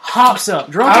 Hops up,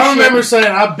 drunk I as remember shit. saying,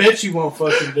 I bet you won't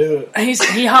fucking do it.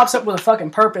 He hops up with a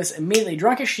fucking purpose immediately,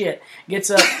 drunk as shit, gets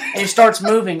up and starts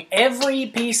moving every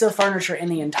piece of furniture in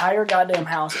the entire goddamn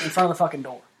house in front of the fucking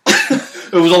door.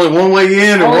 It was only one way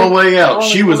in and one way out.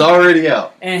 She was already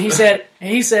out. And he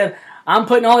said, "I'm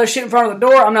putting all this shit in front of the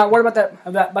door. I'm not worried about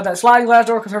that sliding glass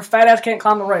door because her fat ass can't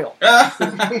climb the rail."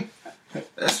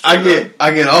 That's I true.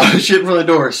 get all the shit from the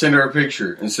door, send her a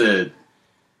picture, and said,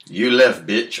 "You left,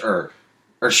 bitch," or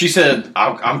she said,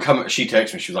 "I'm coming." She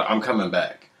texted me. She was like, "I'm coming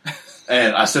back,"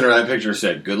 and I sent her that picture and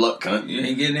said, "Good luck, cunt." You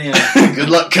ain't getting in. Good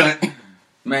luck, cunt.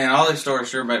 Man, all these stories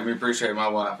sure make me appreciate my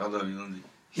wife. I love you, Lindsay.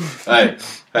 Hey,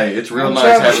 it's real I'm nice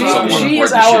trying to having find- someone She worth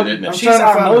is the our, shit, isn't it? she's trying to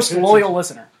our find most the pictures. loyal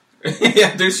listener.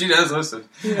 Yeah, dude, she does listen.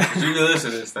 She can listen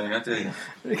to this thing, I tell you.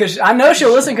 Because I know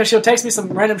she'll listen because she'll text me some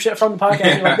random shit from the podcast.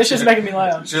 And be like, this shit's making me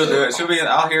laugh. She'll do it.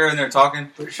 I'll hear her in there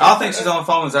talking. I'll think she's on the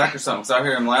phone with Zach or something, because I'll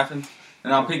hear him laughing.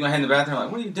 And I'll peek my head in the bathroom,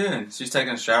 like, what are you doing? She's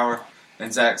taking a shower,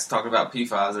 and Zach's talking about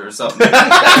Pfizer or something.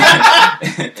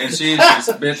 And she's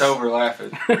just bent over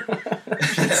laughing.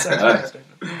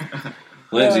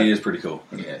 Lindsay is pretty cool.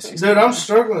 Yeah, she's Dude, I'm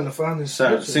struggling to find this So, it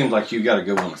picture. seems like you got a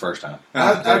good one the first time.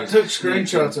 I took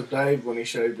screenshots of Dave when he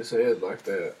shaved his head like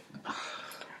that.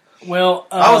 Well,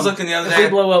 I was looking the other if day. we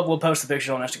blow up, we'll post the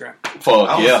picture on Instagram. Fuck,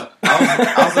 I was, yeah.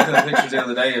 I was looking at pictures the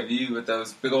other day of you with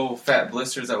those big old fat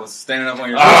blisters that was standing up on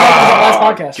your Last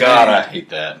Oh, podcast. God, I hate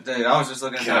that. Dude, I was just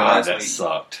looking at that God, last that week.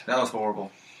 sucked. That was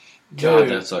horrible. God, Dude,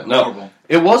 that sucked. No, Horrible.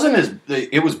 it wasn't as...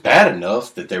 It was bad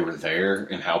enough that they were there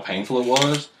and how painful it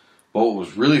was. But what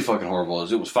was really fucking horrible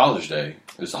is it was Father's Day.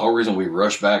 It's the whole reason we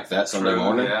rushed back that Sunday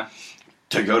morning Yeah.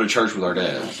 to go to church with our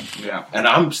dads. Yeah. And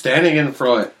I'm standing in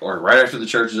front, or right after the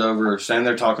church is over, standing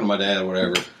there talking to my dad or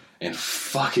whatever, and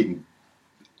fucking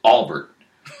Albert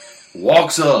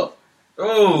walks up.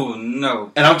 Oh,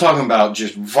 no. And I'm talking about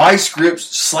just vice grips,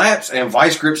 slaps and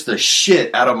vice grips the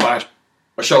shit out of my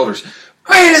shoulders.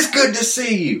 Man, it's good to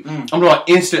see you. I'm like,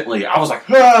 instantly, I was like,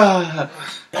 ah.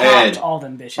 And Popped all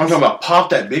them bitches. I'm talking about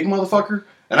pop that big motherfucker.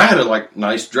 And I had a like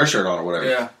nice dress shirt on or whatever.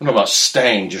 Yeah. I'm talking about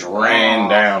stain just ran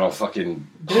down a fucking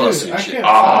pussy and I shit. can't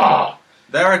Ah.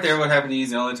 That right there would happen to you is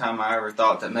the only time I ever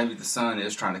thought that maybe the sun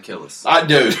is trying to kill us.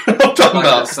 Dude, I'm talking Like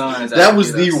about the sun is that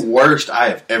was after the us. worst I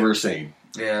have ever seen.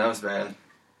 Yeah, that was bad.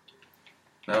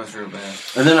 That was real bad.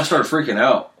 And then I started freaking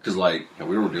out because like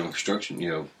we were doing construction,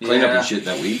 cleanup Yeah. and shit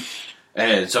that week,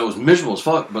 and so it was miserable as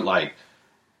fuck. But like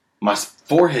my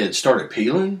forehead started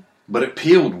peeling, but it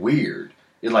peeled weird.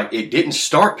 It didn't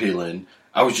start peeling.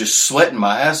 I was just sweating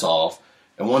my ass off,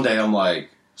 and one day I'm like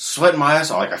sweating my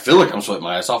ass off. Like I feel like I'm sweating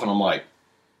my ass off, and I'm like,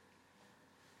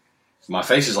 my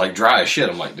face is like dry as shit.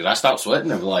 I'm like, did I stop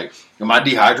sweating? I'm like, am I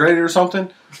dehydrated or something?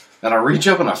 And I reach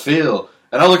up and I feel,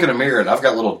 and I look in the mirror and I've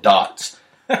got little dots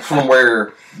from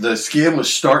where the skin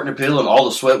was starting to peel and all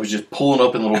the sweat was just pulling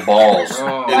up in little balls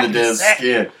in the dead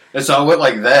skin. And so I went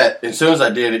like that. And as soon as I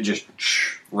did, it just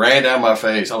ran down my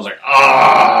face. I was like,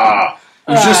 ah!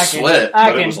 It was just sweat. I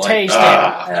but it can was like, taste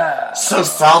it. so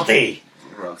salty.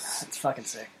 Gross. It's fucking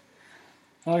sick.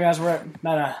 Well, guys, we're at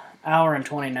about an hour and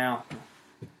 20 now.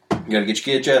 You gotta get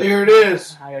your kid, Chad. Here it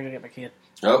is. I gotta go get my kid.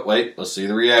 Oh, wait. Let's see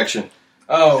the reaction.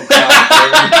 Oh, God.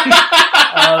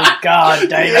 Oh, God,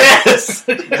 David. Yes!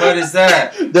 What is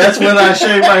that? That's when I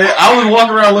shaved my head. I was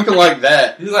walking around looking like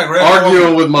that. You look like Red Arguing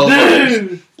Bull. with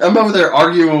motherfuckers. I'm over there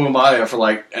arguing with Maya for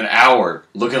like an hour,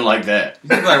 looking like that.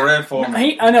 You look like Red Foreman.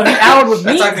 I know, he houred with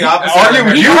me. That's like the opposite. Arguing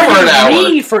with He you for argued an with hour.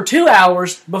 me for 2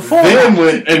 hours before. Then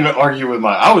went and argued with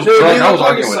Maya. I was Dude, drunk. you I was look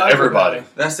like arguing a with psychopath. everybody.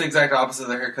 That's the exact opposite of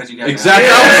the haircut you got. Exact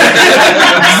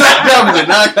opposite.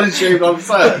 Now I got it shaved on the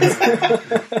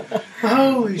sides.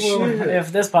 Holy Well, shit.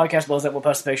 if this podcast blows up, we'll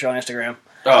post a picture on Instagram.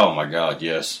 Oh my God,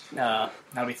 yes. That'll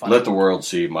be fun. Let the world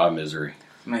see my misery.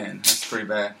 Man, that's pretty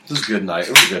bad. It was a good night.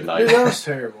 It was a good night. Dude, that was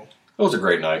terrible. It was a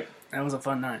great night. That was a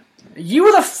fun night. You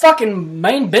were the fucking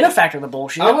main benefactor of the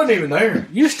bullshit. I wasn't even there.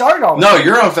 You started all this. No,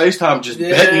 you're on FaceTime just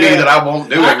betting me that I won't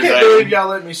do I everything. can't believe y'all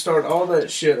let me start all that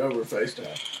shit over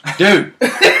FaceTime. Dude,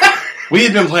 we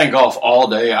had been playing golf all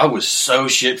day. I was so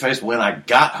shit-faced when I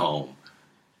got home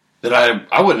that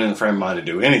I wasn't in the frame of mind to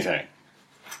do anything.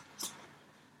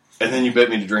 And then you bet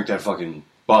me to drink that fucking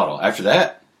bottle. After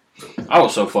that, I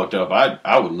was so fucked up,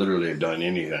 I would literally have done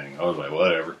anything. I was like,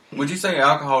 whatever. Would you say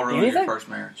alcohol ruined Anything? your first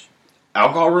marriage?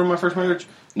 Alcohol ruined my first marriage?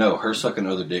 No, her sucking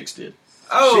other dicks did.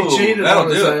 Oh, She cheated that'll on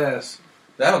his do it. ass.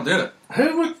 That'll do it.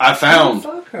 Who would I found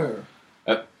fuck her?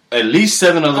 at least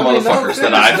 7 other motherfuckers no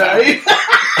that I found. Dave.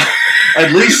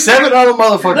 At least 7 other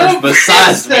motherfuckers No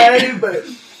besides me. Dave, but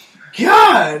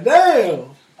God damn.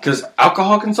 Because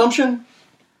alcohol consumption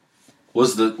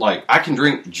was I can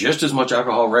drink just as much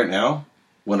alcohol right now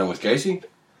when I'm with Casey,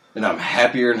 and I'm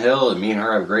happier than hell, and me and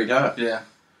her have a great time. Yeah.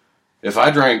 If I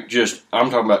drank I'm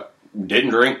talking about didn't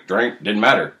drink, didn't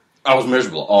matter. I was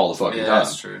miserable all the fucking Yeah, time.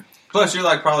 that's true. Plus, you're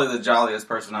like probably the jolliest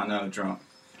person I know drunk.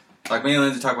 Like me and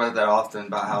Lindsay talk about that often,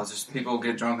 about how it's just people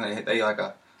get drunk and they like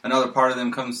another part of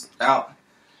them comes out,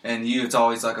 and it's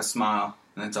always like a smile,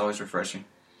 and it's always refreshing.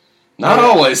 Not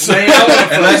always.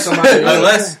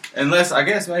 Unless I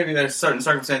guess maybe there's certain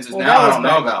circumstances Well, now that I was don't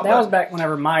back- know about. That was back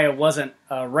whenever Maya wasn't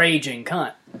a raging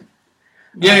cunt.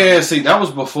 Yeah, see, that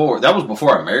was before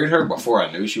I married her, before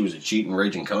I knew she was a cheating,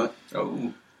 raging cunt.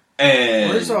 Oh, And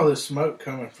Where's all this smoke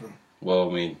coming from? well,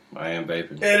 I mean, I am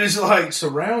vaping. It is like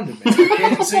surrounding me. I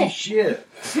can't see shit.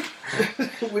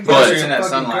 We Plus, some you're in that fucking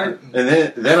sunlight. curtain.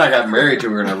 And then I got married to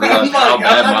her, and I I'm realized like, how I'm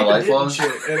bad not my even life hitting was.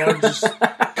 shit, and I'm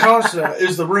just constant.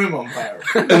 Is the room on fire?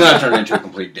 And then I turned into a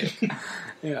complete dick.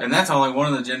 and that's only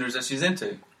one of the genders that she's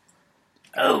into.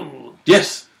 Oh.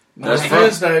 Yes. My That's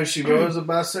friends know she was a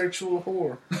bisexual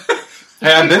whore.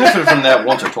 Hey, I benefited from that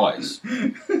once or twice.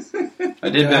 I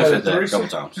did benefit that a threesome?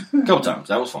 couple times.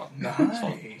 That was fun.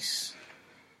 Nice.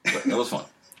 That was fun.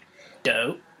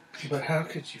 Dope. But how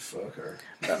could you fuck her?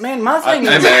 But man, my Hey thing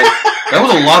man, is... that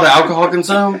was a lot of alcohol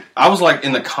consumed. I was like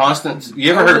in the constant.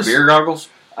 You ever heard of beer goggles?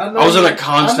 I was in a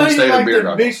constant I know state you of like beer the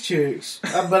goggles. big chicks,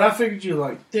 but I figured you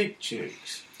like thick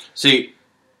chicks. See,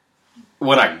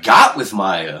 when I got with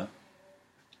Maya,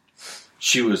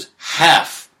 she was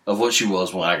half of what she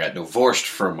was when I got divorced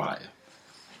from Maya.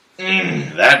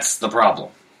 That's the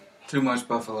problem. Too much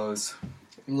buffaloes.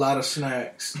 A lot of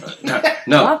snacks.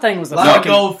 No. My thing was the Lot of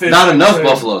fucking... goldfish. Not enough too.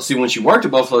 buffalo. See, when she worked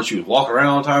at Buffalo, she was walking around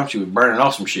all the time. She was burning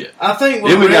off some shit. I think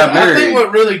Then we got married,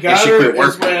 what really got she her quit is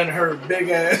working. when her big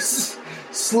ass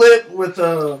slipped with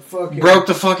a fucking Broke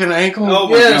the fucking ankle. Oh,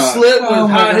 my yeah, God. slipped with Oh,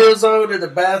 my high God. heels on in the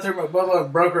bathroom at Bubba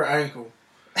and broke her ankle.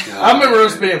 I remember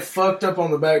us being fucked up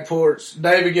on the back porch.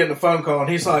 David getting a phone call and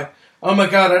he's like, "Oh my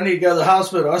God, I need to go to the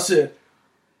hospital." I said,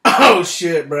 "Oh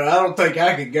shit, bro, I don't think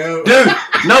I could go." Dude,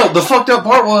 no, the fucked up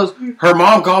part was her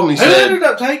mom called me and Who ended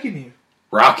said, up taking you?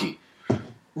 Rocky.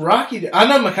 Rocky did. I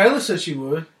know Michaela said she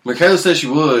would. Michaela said she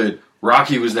would.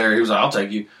 Rocky was there. He was like, I'll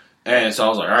take you. And so I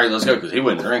was like, all right, let's go, because he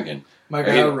wasn't drinking. My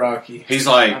Hey, guy Rocky. He's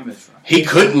I like, miss Rocky. he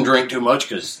couldn't drink too much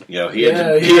because, he had,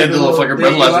 Yeah, he he had had the little the fucking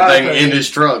little breathalyzer DUI thing in thing. his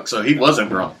truck, so he wasn't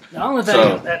drunk. The only thing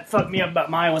So- that fucked me up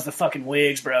about Maya was the fucking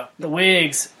wigs, bro. The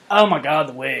wigs. Oh my God,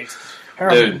 the wigs. Her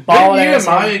Dude. bald Didn't you ass.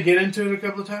 and Maya get into it a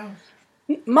couple of times?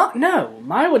 No,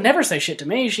 Maya would never say shit to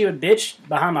me. She would bitch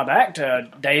behind my back to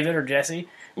David or Jesse.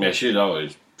 Yeah, she's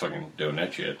always fucking doing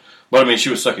that shit. But, I mean, she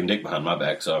was sucking dick behind my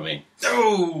back, so, I mean,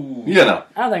 Oh, you know.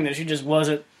 I think that she just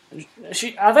wasn't.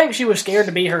 I think she was scared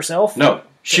to be herself. No,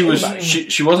 she was. Anybody.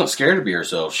 She wasn't scared to be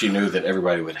herself. She knew that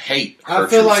everybody would hate her I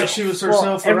feel true like self. she was Well,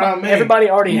 herself around me. everybody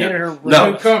already Yeah. hated her.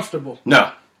 No. Too comfortable. No,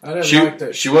 I didn't like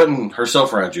that. she wasn't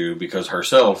herself around you because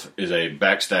herself is a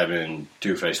backstabbing,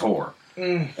 two-faced whore,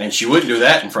 and she wouldn't do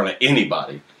that in front of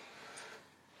anybody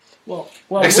Well,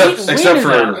 except we for knew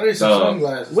that. I need some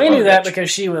sunglasses. We knew that bitch. because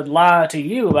she would lie to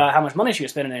you about how much money she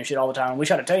was spending and shit all the time. We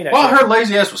tried to tell you that. Well, shit. her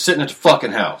lazy ass was sitting at the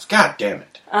fucking house. God damn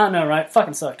it, I know, right?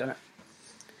 Fucking sucked, doesn't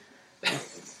it?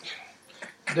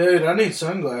 Dude, I need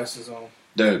sunglasses on.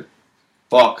 dude.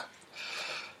 Fuck.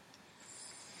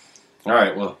 All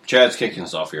right, well, Chad's kicking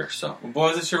us off here, so well,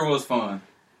 boys, it sure was fun.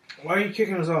 Why are you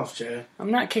kicking us off, Chad?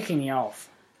 I'm not kicking you off.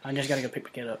 I just gotta go pick my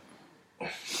kid up.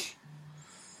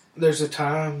 There's a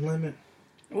time limit.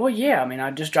 Well, yeah. I mean,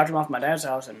 I just dropped him off at my dad's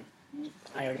house, and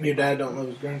I gotta Your dad don't love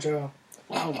his grandchild.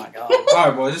 Oh my God. All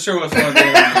right, boys, it sure was fun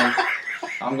being on here.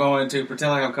 I'm going to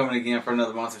pretend like I'm coming again for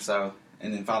another month or so,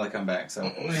 and then finally come back. So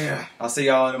Yeah. I'll see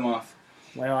y'all in a month.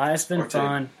 Well, it's been Or two.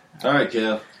 fun. all right,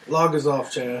 Kev. Log us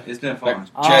off, Chad. It's been fun.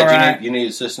 All Chad, right. you need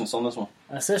assistance on this one.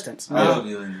 Assistance. I love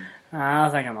you, Lindsay. I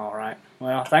think I'm all right.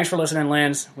 Well, thanks for listening,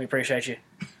 Lens. We appreciate you.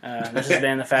 This has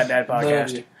been the Fat Dad Love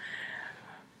Podcast. you.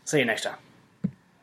 See you next time.